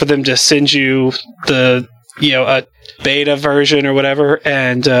them for them to send you a beta version or whatever.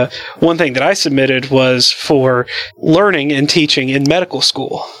 And one thing that I submitted was for learning and teaching in medical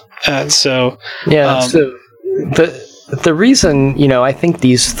school. And so, so the reason, I think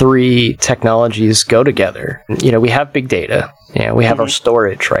these three technologies go together, we have big data, we have our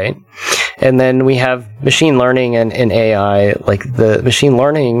storage, right? And then we have machine learning and AI. Like the machine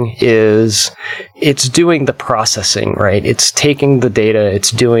learning it's doing the processing, right? It's taking the data,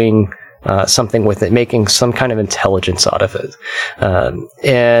 it's doing something with it, making some kind of intelligence out of it.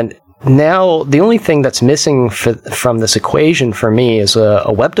 And now the only thing that's missing from this equation for me as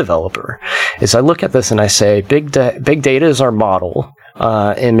a web developer is I look at this and I say, big data is our model,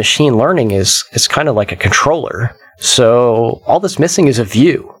 and machine learning is kind of like a controller. So all that's missing is a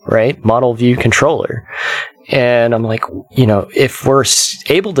view, right? Model, view, controller. And I'm like, if we're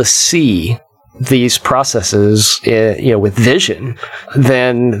able to see these processes, with vision,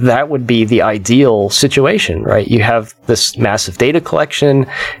 then that would be the ideal situation, right? You have this massive data collection,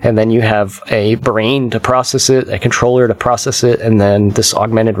 and then you have a brain to process it, a controller to process it, and then this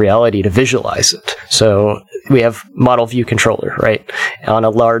augmented reality to visualize it. So we have model, view, controller, right, on a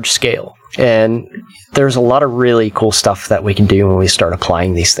large scale. And there's a lot of really cool stuff that we can do when we start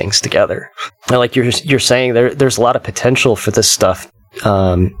applying these things together. And like you're saying, there's a lot of potential for this stuff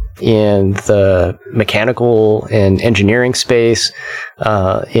in the mechanical and engineering space,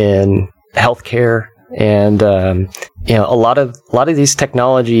 in healthcare, and a lot of these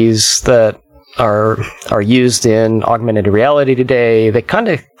technologies that are used in augmented reality today, they kind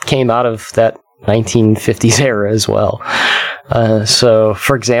of came out of that 1950s era as well. So,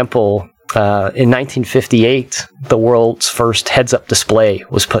 for example, In 1958, the world's first heads-up display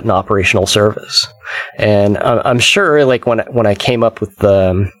was put in operational service, and I'm sure, like when I came up with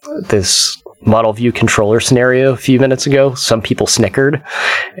this model view controller scenario a few minutes ago, some people snickered.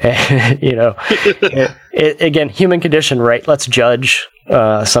 You know, again, human condition, right? Let's judge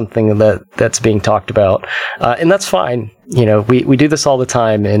something that's being talked about, and that's fine. You know, we do this all the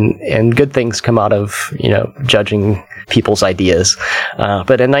time, and good things come out of, you know, judging people's ideas.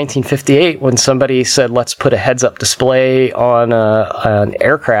 But in 1958, when somebody said, let's put a heads-up display on an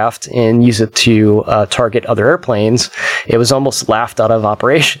aircraft and use it to target other airplanes, it was almost laughed out of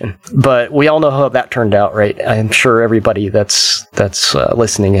operation. But we all know how that turned out, right? I'm sure everybody that's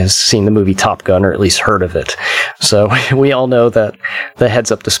listening has seen the movie Top Gun, or at least heard of it. So we all know that the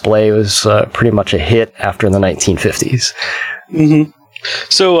heads-up display was pretty much a hit after the 1950s. Mm-hmm.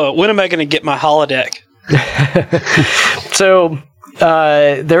 So when am I going to get my holodeck? So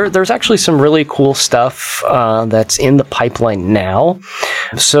there's actually some really cool stuff that's in the pipeline now.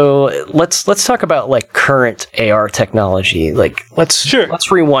 So let's talk about like current AR technology. Like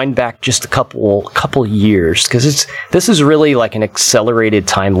let's rewind back just a couple years, because this is really like an accelerated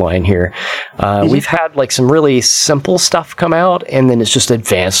timeline here. We've had like some really simple stuff come out, and then it's just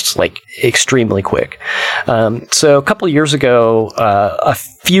advanced like extremely quick. So a couple years ago, a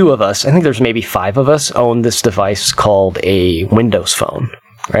few of us, I think there's maybe 5 of us, owned this device called a Windows Phone.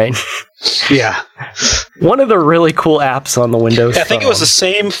 Right? Yeah. One of the really cool apps on the Windows phone. I think it was the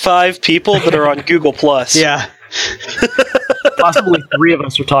same 5 people that are on Google Plus. Yeah. Possibly 3 of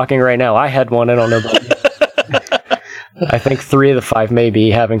us are talking right now. I had one. I don't know about you. I think 3 of the 5 may be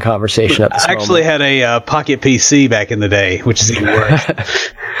having conversation at this moment. I actually had a Pocket PC back in the day, which is even worse.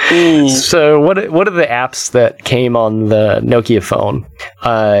 So one of the apps that came on the Nokia phone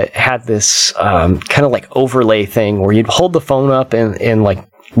had this kind of like overlay thing where you'd hold the phone up and like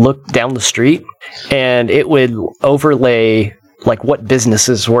look down the street, and it would overlay like what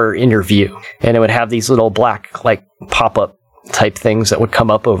businesses were in your view, and it would have these little black like pop-up type things that would come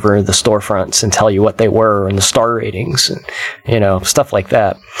up over the storefronts and tell you what they were and the star ratings and, you know, stuff like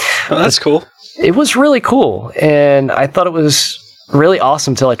that. Oh, that's cool. It was really cool, and I thought it was really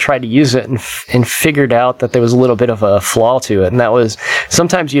awesome till I tried to use it and figured out that there was a little bit of a flaw to it, and that was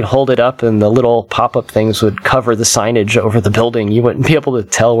sometimes you'd hold it up and the little pop-up things would cover the signage over the building. You wouldn't be able to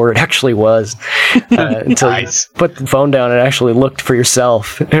tell where it actually was until you put the phone down and actually looked for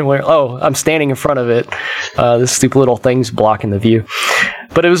yourself and went, oh, I'm standing in front of it. This stupid little thing's blocking the view.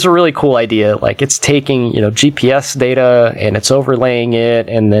 But it was a really cool idea. Like, it's taking, you know, GPS data and it's overlaying it,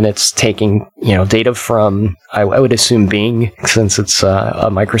 and then it's taking, you know, data from, I would assume Bing, since it's a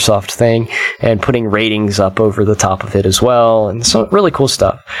Microsoft thing, and putting ratings up over the top of it as well. And so really cool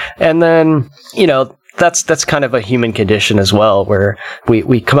stuff. And then, you know, that's kind of a human condition as well, where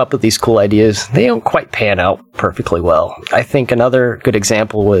we come up with these cool ideas. They don't quite pan out perfectly well. I think another good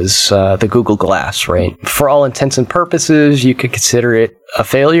example was the Google Glass, right? For all intents and purposes, you could consider it a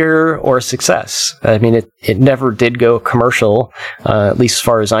failure or a success. I mean, it never did go commercial, at least as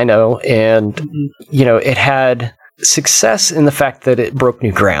far as I know. And, you know, it had success in the fact that it broke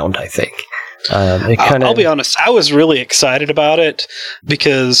new ground, I think. I'll be honest, I was really excited about it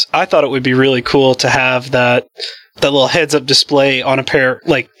because I thought it would be really cool to have that little heads-up display on a pair.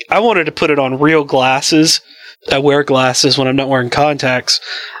 Like, I wanted to put it on real glasses. I wear glasses when I'm not wearing contacts,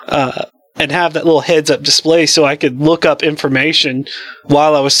 and have that little heads-up display so I could look up information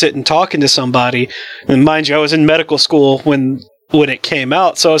while I was sitting talking to somebody. And mind you, I was in medical school when it came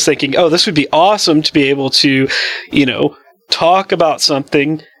out, so I was thinking, oh, this would be awesome to be able to, you know, talk about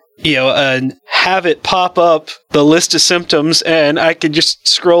something, you know, and have it pop up the list of symptoms, and I could just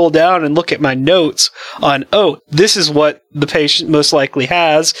scroll down and look at my notes on, oh, this is what the patient most likely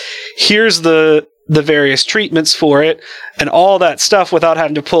has. Here's the various treatments for it, and all that stuff without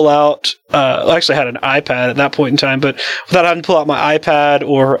having to pull out, I actually had an iPad at that point in time, but without having to pull out my iPad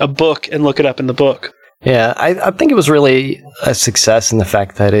or a book and look it up in the book. Yeah, I think it was really a success in the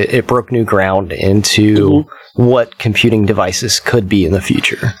fact that it broke new ground into what computing devices could be in the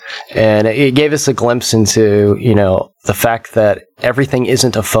future. And it gave us a glimpse into, you know, the fact that everything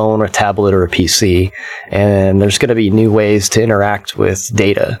isn't a phone or a tablet or a PC, and there's going to be new ways to interact with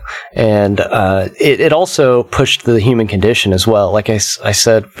data. And it also pushed the human condition as well. Like I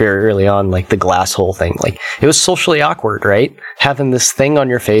said very early on, like the glass hole thing, like it was socially awkward, right? Having this thing on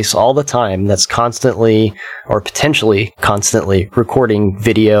your face all the time that's constantly or potentially constantly recording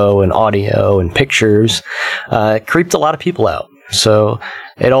video and audio and pictures creeped a lot of people out. So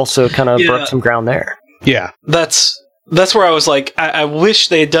it also kind of broke some ground there. Yeah. That's where I was like, I wish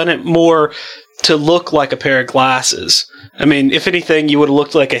they had done it more to look like a pair of glasses. I mean, if anything, you would have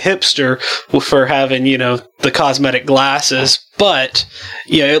looked like a hipster for having, the cosmetic glasses, but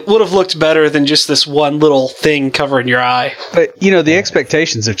it would have looked better than just this one little thing covering your eye. But, the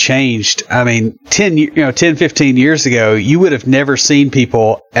expectations have changed. I mean, 10, 15 years ago, you would have never seen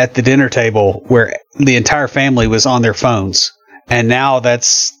people at the dinner table where the entire family was on their phones. And now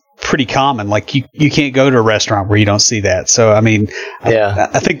that's pretty common. Like you can't go to a restaurant where you don't see that. So, I mean,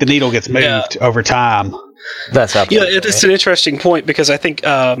 I think the needle gets moved over time. That's absolutely it's an interesting point because I think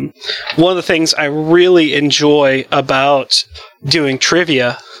one of the things I really enjoy about doing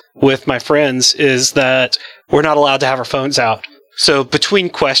trivia with my friends is that we're not allowed to have our phones out. So between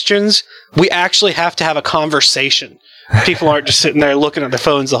questions, we actually have to have a conversation. People aren't just sitting there looking at their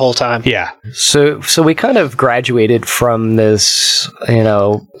phones the whole time. Yeah. So we kind of graduated from this,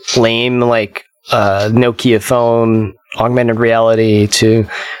 lame Nokia phone, augmented reality to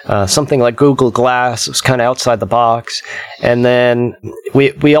something like Google Glass. It was kind of outside the box. And then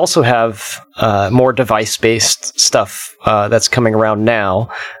we also have more device-based stuff that's coming around now,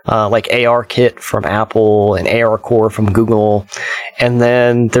 like ARKit from Apple and ARCore from Google. And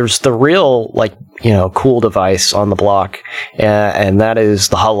then there's the real, cool device on the block, and that is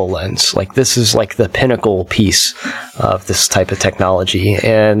the HoloLens. Like, this is like the pinnacle piece of this type of technology.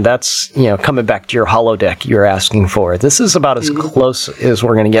 And that's, coming back to your holodeck you're asking for. This is about as close as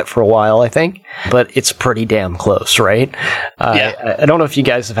we're going to get for a while, I think, but it's pretty damn close, right? I don't know if you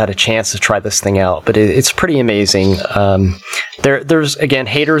guys have had a chance to try this thing out, but it's pretty amazing. There's, again,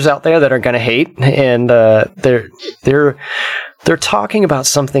 haters out there that are going to hate, and they're talking about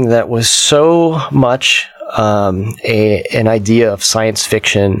something that was so much an idea of science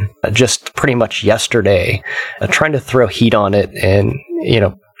fiction just pretty much yesterday, trying to throw heat on it and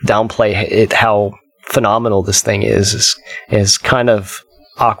downplay it, how phenomenal this thing is kind of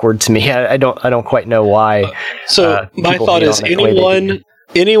awkward to me. I don't quite know why. So my thought is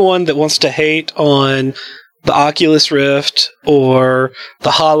anyone that wants to hate on the Oculus Rift or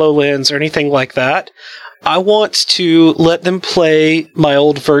the HoloLens or anything like that, I want to let them play my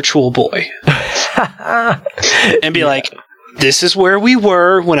old Virtual Boy and be like, this is where we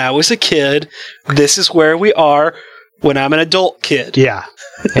were when I was a kid. This is where we are when I'm an adult kid. Yeah.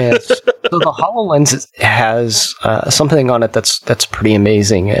 So the HoloLens has something on it that's pretty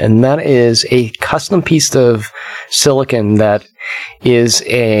amazing, and that is a custom piece of silicon that is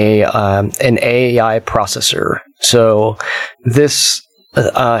an AI processor. So this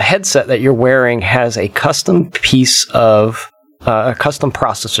headset that you're wearing has a custom piece of a custom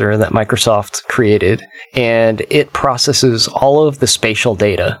processor that Microsoft created, and it processes all of the spatial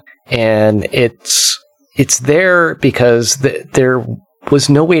data. And it's there because there was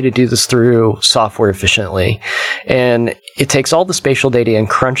no way to do this through software efficiently. And it takes all the spatial data and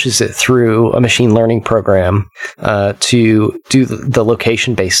crunches it through a machine learning program to do the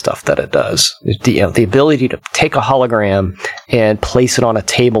location-based stuff that it does. The ability to take a hologram and place it on a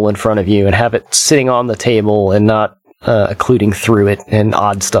table in front of you and have it sitting on the table and not occluding through it and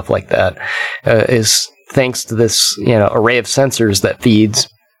odd stuff like that is thanks to this array of sensors that feeds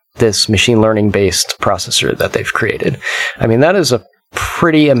this machine learning-based processor that they've created. I mean, that is a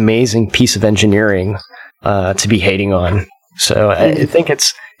pretty amazing piece of engineering to be hating on. So I think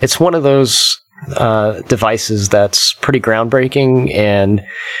it's one of those devices that's pretty groundbreaking, and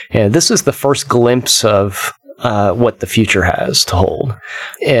this is the first glimpse of what the future has to hold.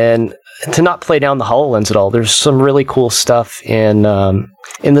 And to not play down the HoloLens at all, there's some really cool stuff in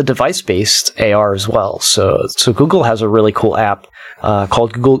the device-based AR as well. So Google has a really cool app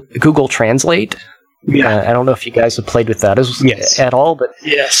called Google Translate. Yeah. I don't know if you guys have played with that at all, but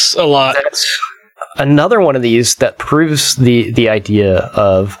yes, a lot. That's another one of these that proves the idea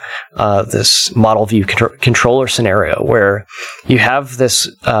of this model view controller scenario, where you have this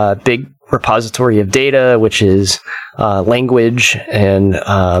big repository of data, which is language and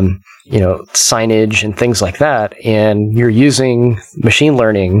signage and things like that, and you're using machine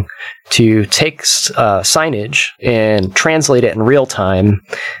learning to take signage and translate it in real time,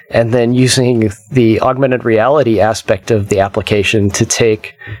 and then using the augmented reality aspect of the application to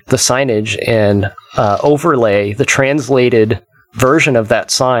take the signage and overlay the translated version of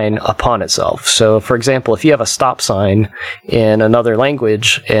that sign upon itself. So, for example, if you have a stop sign in another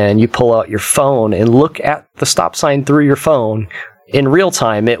language and you pull out your phone and look at the stop sign through your phone, in real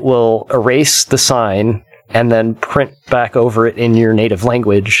time, it will erase the sign and then print back over it in your native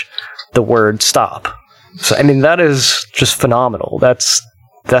language the word stop. So, I mean, that is just phenomenal. That's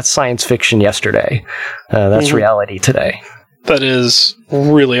science fiction yesterday. That's reality today. That is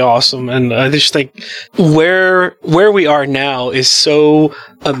really awesome, and I just think where we are now is so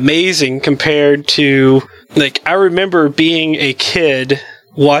amazing compared to, like, I remember being a kid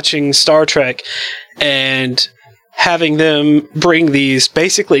watching Star Trek and having them bring these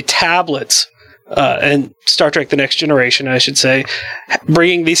basically tablets, and Star Trek The Next Generation, I should say,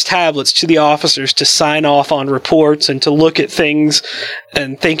 bringing these tablets to the officers to sign off on reports and to look at things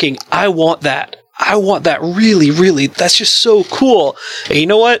and thinking, I want that really, really, that's just so cool. And you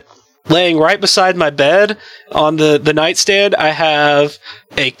know what? Laying right beside my bed on the nightstand, I have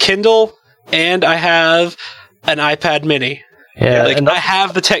a Kindle and I have an iPad mini. Yeah, like, I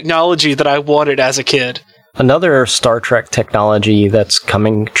have the technology that I wanted as a kid. Another Star Trek technology that's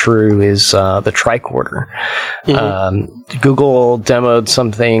coming true is the tricorder. Mm-hmm. Google demoed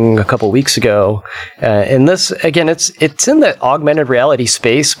something a couple weeks ago, and this, again, it's in the augmented reality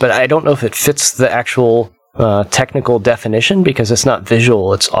space, but I don't know if it fits the actual technical definition because it's not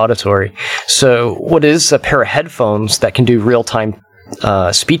visual, it's auditory. So what is a pair of headphones that can do real-time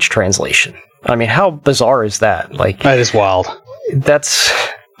speech translation? I mean, how bizarre is that? Like, that is wild.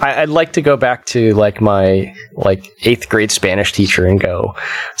 I'd like to go back to like my 8th grade Spanish teacher and go,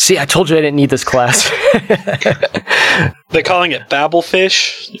 see, I told you I didn't need this class. They're calling it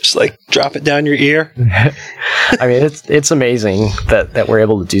Babelfish. Just like drop it down your ear. I mean, it's amazing that we're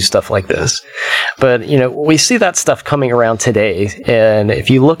able to do stuff like this. But, you know, we see that stuff coming around today. And if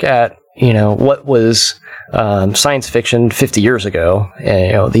you look at, you know, what was science fiction 50 years ago, and,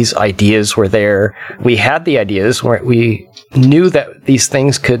 you know, these ideas were there. We had the ideas where we knew that these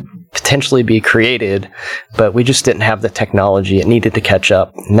things could potentially be created, but we just didn't have the technology. It needed to catch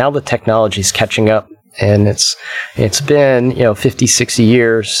up. Now the technology's catching up, and it's been, you know, 50, 60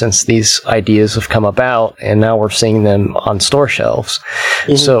 years since these ideas have come about, and now we're seeing them on store shelves.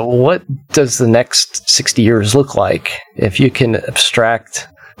 Mm-hmm. So what does the next 60 years look like? If you can abstract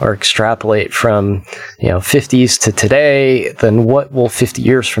or extrapolate from, you know, 50s to today, then what will 50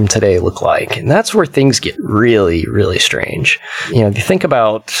 years from today look like? And that's where things get really, really strange. You know, if you think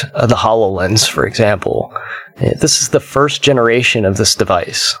about the HoloLens, for example, this is the first generation of this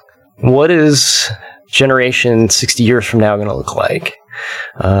device. What is generation 60 years from now going to look like?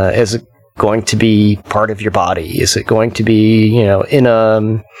 Is it going to be part of your body? Is it going to be, you know, in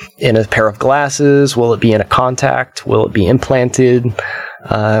a pair of glasses? Will it be in a contact? Will it be implanted?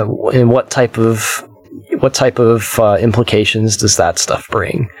 And what type of implications does that stuff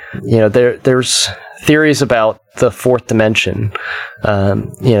bring? You know, there's theories about the fourth dimension.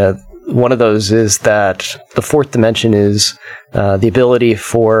 You know, one of those is that the fourth dimension is the ability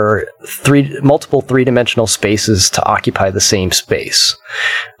for multiple three-dimensional spaces to occupy the same space.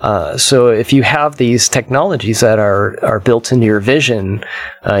 So if you have these technologies that are built into your vision,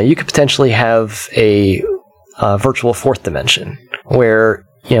 you could potentially have a virtual fourth dimension where,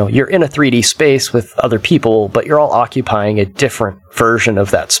 you know, you're in a 3D space with other people, but you're all occupying a different version of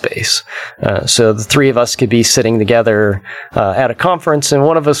that space. So the three of us could be sitting together at a conference, and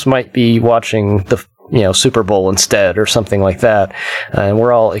one of us might be watching the, you know, Super Bowl instead or something like that. And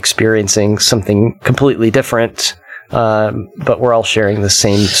we're all experiencing something completely different, but we're all sharing the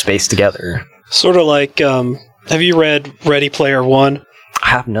same space together. Sort of like, have you read Ready Player One? I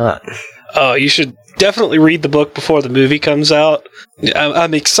have not. Oh, you should definitely read the book before the movie comes out.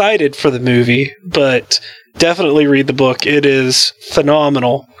 I'm excited for the movie, but definitely read the book. It is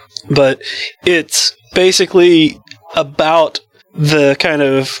phenomenal. But it's basically about the kind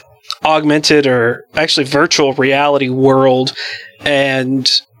of augmented or actually virtual reality world, and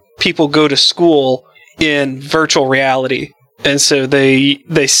people go to school in virtual reality. And so they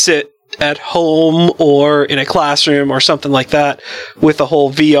sit at home or in a classroom or something like that with a whole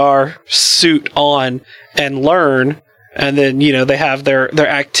VR suit on and learn, and then, you know, they have their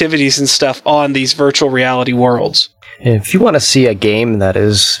activities and stuff on these virtual reality worlds. If you want to see a game that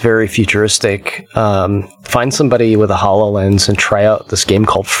is very futuristic, find somebody with a HoloLens and try out this game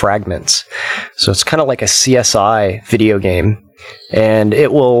called Fragments. So it's kind of like a CSI video game, and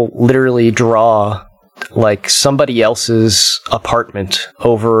it will literally draw like somebody else's apartment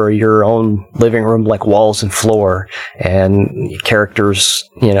over your own living room, like walls and floor, and characters,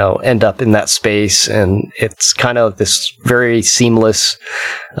 you know, end up in that space, and it's kind of this very seamless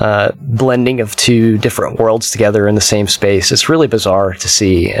blending of two different worlds together in the same space. It's really bizarre to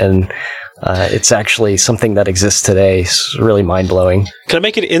see, and it's actually something that exists today. It's really mind-blowing. Can I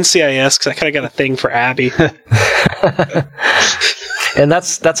make it NCIS? Because I kind of got a thing for Abby. And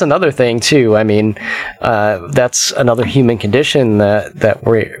that's another thing too. I mean, that's another human condition that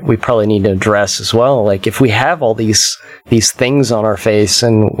we probably need to address as well. Like if we have all these things on our face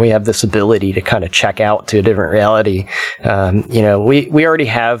and we have this ability to kind of check out to a different reality, we already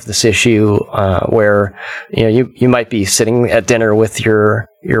have this issue where you might be sitting at dinner with your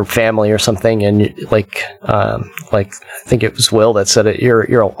family or something, and like I think it was Will that said it.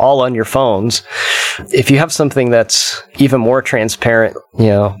 You're all on your phones. If you have something that's even more transparent,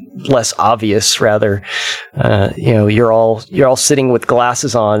 less obvious rather, you're all sitting with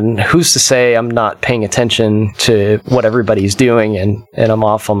glasses on. Who's to say I'm not paying attention to what everybody's doing, and I'm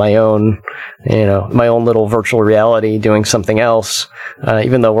off on my own, my own little virtual reality doing something else,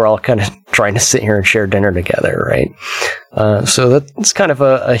 even though we're all kind of trying to sit here and share dinner together, right? So that's kind of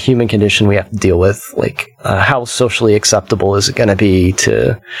a human condition we have to deal with. Like, how socially acceptable is it going to be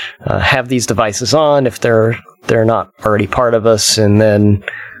to have these devices on if they're not already part of us? And then,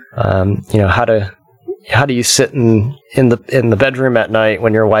 how do you sit in the bedroom at night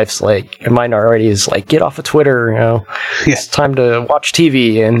when your wife's like, and mine already is like, get off of Twitter, It's time to watch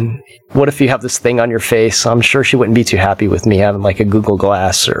TV. And what if you have this thing on your face? I'm sure she wouldn't be too happy with me having like a Google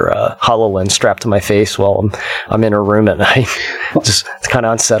Glass or a HoloLens strapped to my face while I'm in her room at night. It's kind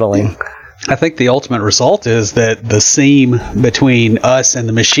of unsettling. I think the ultimate result is that the seam between us and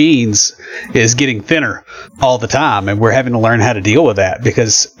the machines is getting thinner all the time, and we're having to learn how to deal with that,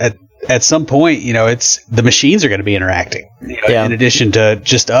 because at some point, it's the machines are going to be interacting in addition to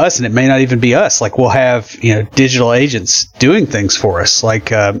just us, and it may not even be us. Like we'll have, digital agents doing things for us.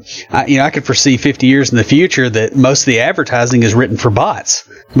 Like, I could foresee 50 years in the future that most of the advertising is written for bots,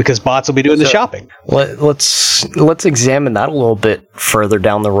 because bots will be doing the shopping. Let's examine that a little bit further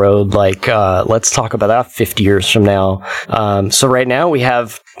down the road. Like, let's talk about that 50 years from now. So right now we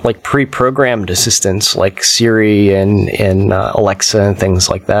have like pre-programmed assistants like Siri and Alexa and things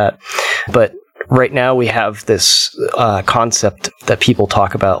like that. But right now we have this concept that people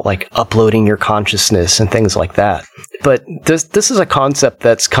talk about, like uploading your consciousness and things like that. But this is a concept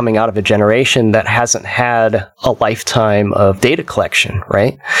that's coming out of a generation that hasn't had a lifetime of data collection,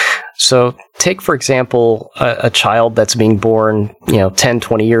 right? So take, for example, a child that's being born, 10,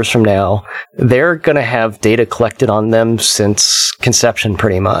 20 years from now. They're going to have data collected on them since conception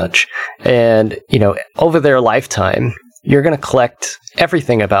pretty much. And, over their lifetime, you're going to collect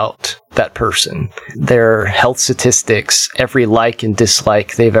everything about that person, their health statistics, every like and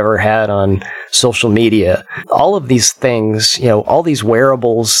dislike they've ever had on social media. All of these things, all these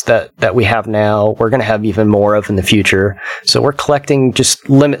wearables that we have now, we're going to have even more of in the future. So we're collecting just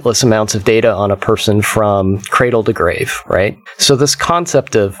limitless amounts of data on a person from cradle to grave, right? So this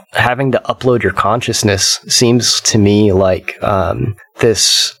concept of having to upload your consciousness seems to me like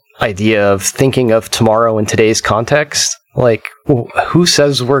this idea of thinking of tomorrow in today's context. Like, who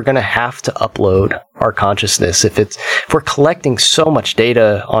says we're going to have to upload our consciousness? If we're collecting so much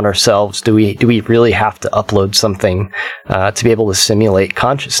data on ourselves, do we really have to upload something to be able to simulate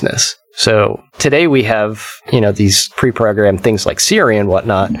consciousness? So today we have, these pre-programmed things like Siri and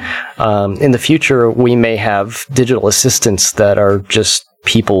whatnot. In the future, we may have digital assistants that are just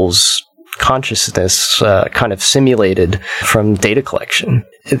people's consciousness kind of simulated from data collection.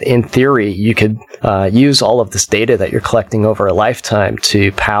 In theory, you could use all of this data that you're collecting over a lifetime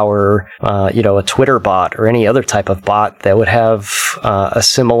to power, a Twitter bot or any other type of bot that would have a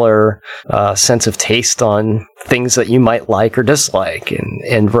similar sense of taste on things that you might like or dislike,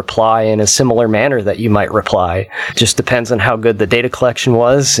 and reply in a similar manner that you might reply. Just depends on how good the data collection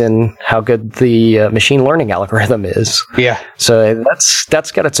was and how good the machine learning algorithm is. Yeah. So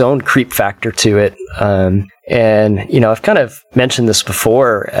that's got its own creep factor to it. And, I've kind of mentioned this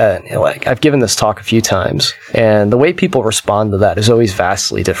before, I've given this talk a few times, and the way people respond to that is always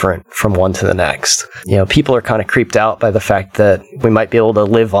vastly different from one to the next. People are kind of creeped out by the fact that we might be able to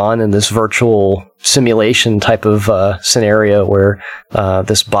live on in this virtual simulation type of scenario where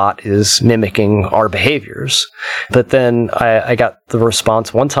this bot is mimicking our behaviors. But then I got the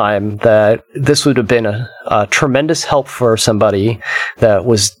response one time that this would have been a tremendous help for somebody that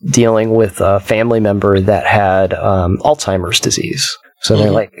was dealing with a family member that had Alzheimer's disease.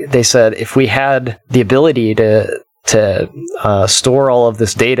 So they said, if we had the ability to store all of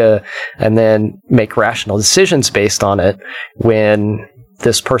this data and then make rational decisions based on it when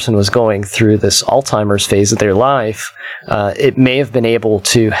this person was going through this Alzheimer's phase of their life, it may have been able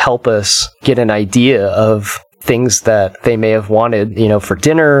to help us get an idea of things that they may have wanted, for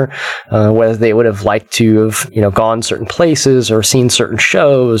dinner, whether they would have liked to have, gone certain places or seen certain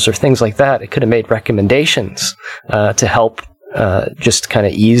shows or things like that. It could have made recommendations to help just kind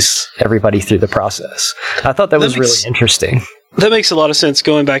of ease everybody through the process. I thought that was really interesting. That makes a lot of sense.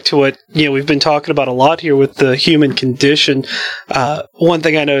 Going back to what we've been talking about a lot here with the human condition. One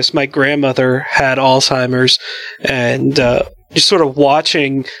thing I noticed: my grandmother had Alzheimer's, and just sort of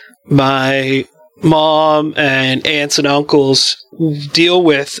watching my mom and aunts and uncles deal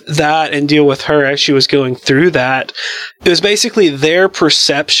with that and deal with her as she was going through that. It was basically their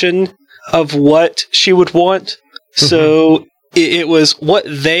perception of what she would want. Mm-hmm. So it was what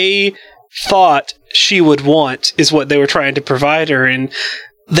they thought she would want is what they were trying to provide her, and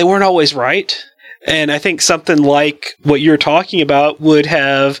they weren't always right. And I think something like what you're talking about would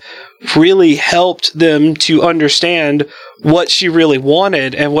have really helped them to understand what she really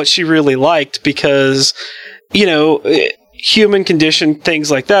wanted and what she really liked, because, human condition, things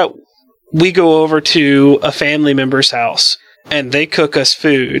like that, we go over to a family member's house and they cook us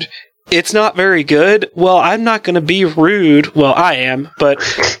food. It's not very good. Well, I'm not going to be rude. Well, I am, but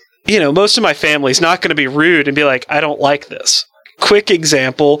most of my family's not going to be rude and be like, I don't like this. Quick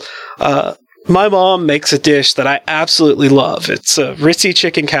example, my mom makes a dish that I absolutely love. It's a Ritzy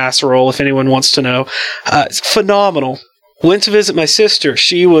chicken casserole, if anyone wants to know. It's phenomenal. Went to visit my sister.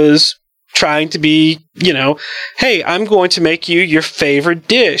 She was trying to be, hey, I'm going to make you your favorite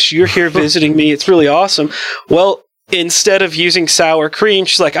dish. You're here visiting me. It's really awesome. Well, instead of using sour cream,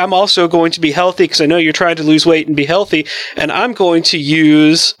 she's like, I'm also going to be healthy because I know you're trying to lose weight and be healthy, and I'm going to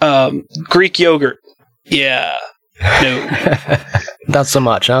use Greek yogurt. Yeah. No. Not so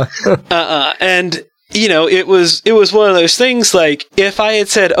much, huh? And it was one of those things, like, if I had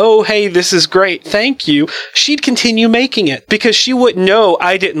said, oh, hey, this is great, thank you, she'd continue making it because she wouldn't know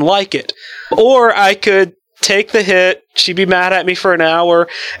I didn't like it. Or I could take the hit, she'd be mad at me for an hour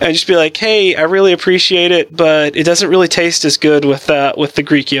and just be like, hey, I really appreciate it, but it doesn't really taste as good with the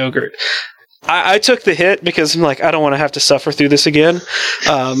Greek yogurt. I took the hit because I'm like, I don't want to have to suffer through this again.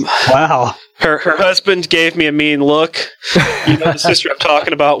 Wow. Her husband gave me a mean look. The sister I'm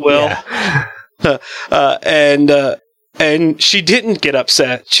talking about, Will. Yeah. And she didn't get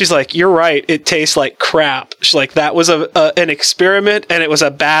upset. She's like, you're right, it tastes like crap. She's like, that was an experiment, and it was a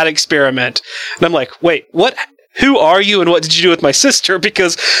bad experiment. And I'm like, wait, what? Who are you, and what did you do with my sister?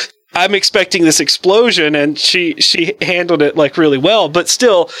 Because I'm expecting this explosion, and she handled it like really well. But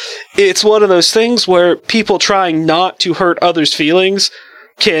still, it's one of those things where people trying not to hurt others' feelings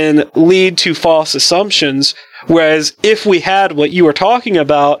can lead to false assumptions. Whereas if we had what you were talking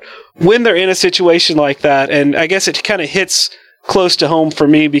about, when they're in a situation like that, and I guess it kind of hits close to home for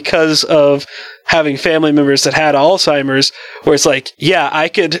me because of having family members that had Alzheimer's, where it's like, yeah, I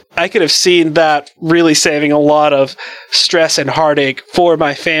could have seen that really saving a lot of stress and heartache for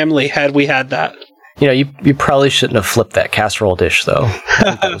my family had we had that. You probably shouldn't have flipped that casserole dish, though.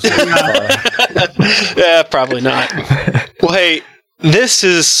 Yeah, probably not. Well, hey, this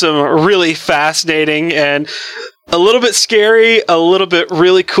is some really fascinating and a little bit scary, a little bit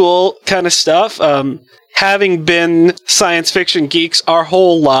really cool kind of stuff. Having been science fiction geeks our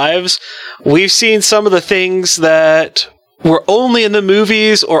whole lives, we've seen some of the things that were only in the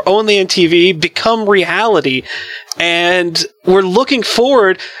movies or only in TV become reality. And we're looking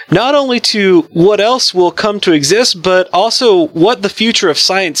forward not only to what else will come to exist, but also what the future of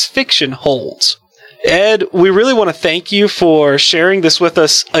science fiction holds. Ed, we really want to thank you for sharing this with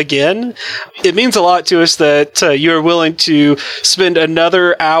us again. It means a lot to us that you're willing to spend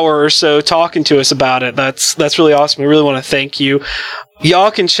another hour or so talking to us about it. That's really awesome. We really want to thank you.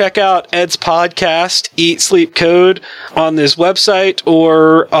 Y'all can check out Ed's podcast, Eat, Sleep, Code, on this website,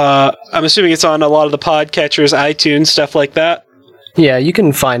 or I'm assuming it's on a lot of the podcatchers, iTunes, stuff like that. Yeah, you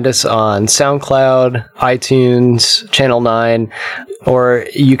can find us on SoundCloud, iTunes, Channel 9, or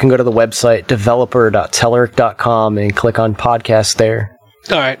you can go to the website developer.telerik.com and click on podcast there.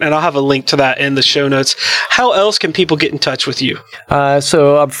 All right, and I'll have a link to that in the show notes. How else can people get in touch with you?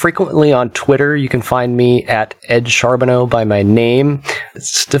 So I'm frequently on Twitter. You can find me at Ed Charbonneau by my name.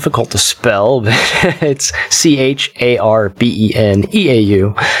 It's difficult to spell, but it's CHARBENEAU.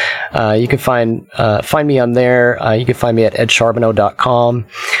 You can find me on there. You can find me at edcharbonneau.com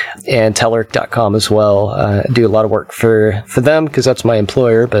and telerik.com as well. I do a lot of work for them because that's my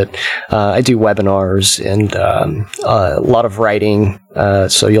employer, but I do webinars and a lot of writing.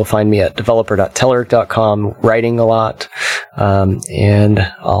 So you'll find me at developer.telerik.com, writing a lot. And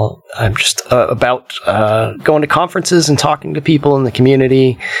I'm just about going to conferences and talking to people in the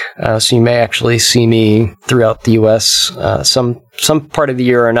community. So you may actually see me throughout the U.S. Some part of the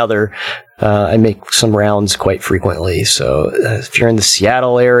year or another. I make some rounds quite frequently. So if you're in the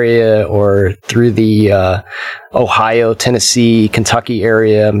Seattle area or through the Ohio, Tennessee, Kentucky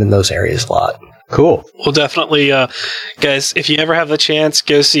area, I'm in those areas a lot. Cool. Well, definitely, guys, if you ever have the chance,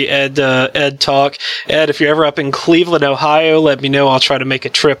 go see Ed talk. Ed, if you're ever up in Cleveland, Ohio, let me know. I'll try to make a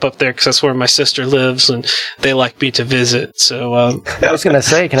trip up there because that's where my sister lives and they like me to visit. So I was going to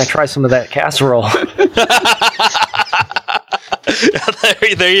say, can I try some of that casserole?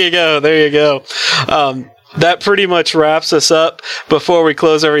 There you go. That pretty much wraps us up. Before we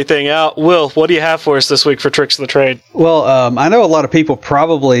close everything out, Will, what do you have for us this week for Tricks of the Trade? Well, I know a lot of people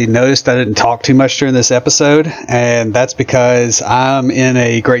probably noticed I didn't talk too much during this episode, and that's because I'm in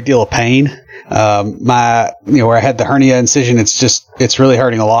a great deal of pain. Where I had the hernia incision, it's really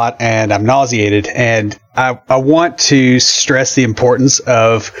hurting a lot, and I'm nauseated. And I want to stress the importance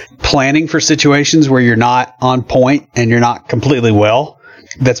of planning for situations where you're not on point and you're not completely well.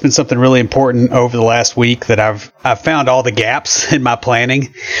 That's been something really important over the last week that I've found all the gaps in my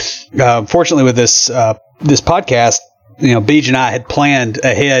planning. Fortunately, with this podcast, Beej and I had planned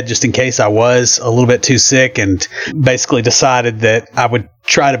ahead just in case I was a little bit too sick, and basically decided that I would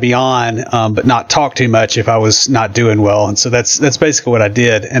try to be on, but not talk too much if I was not doing well. And so that's basically what I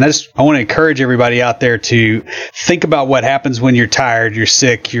did. And I want to encourage everybody out there to think about what happens when you're tired, you're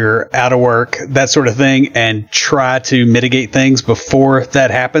sick, you're out of work, that sort of thing, and try to mitigate things before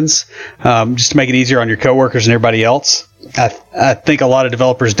that happens, just to make it easier on your coworkers and everybody else. I think a lot of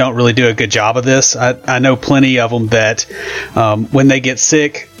developers don't really do a good job of this. I know plenty of them that when they get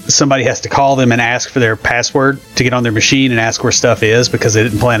sick, somebody has to call them and ask for their password to get on their machine and ask where stuff is because they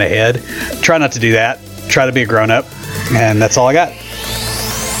didn't plan ahead. Try not to do that. Try to be a grown-up. And that's all I got.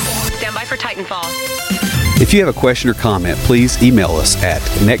 Stand by for Titanfall. If you have a question or comment, please email us at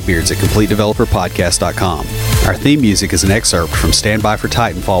neckbeards@CompleteDeveloperPodcast.com. Our theme music is an excerpt from Stand By for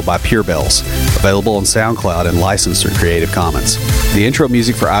Titanfall by Pure Bells, available on SoundCloud and licensed through Creative Commons. The intro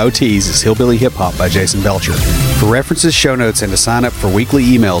music for IoTease is Hillbilly Hip Hop by Jason Belcher. For references, show notes, and to sign up for weekly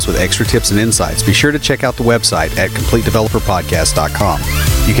emails with extra tips and insights, be sure to check out the website at CompleteDeveloperPodcast.com.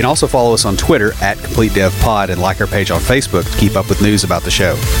 You can also follow us on Twitter at CompleteDevPod and like our page on Facebook to keep up with news about the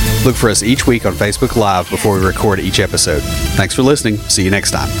show. Look for us each week on Facebook Live before we record each episode. Thanks for listening. See you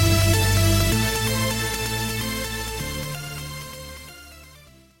next time.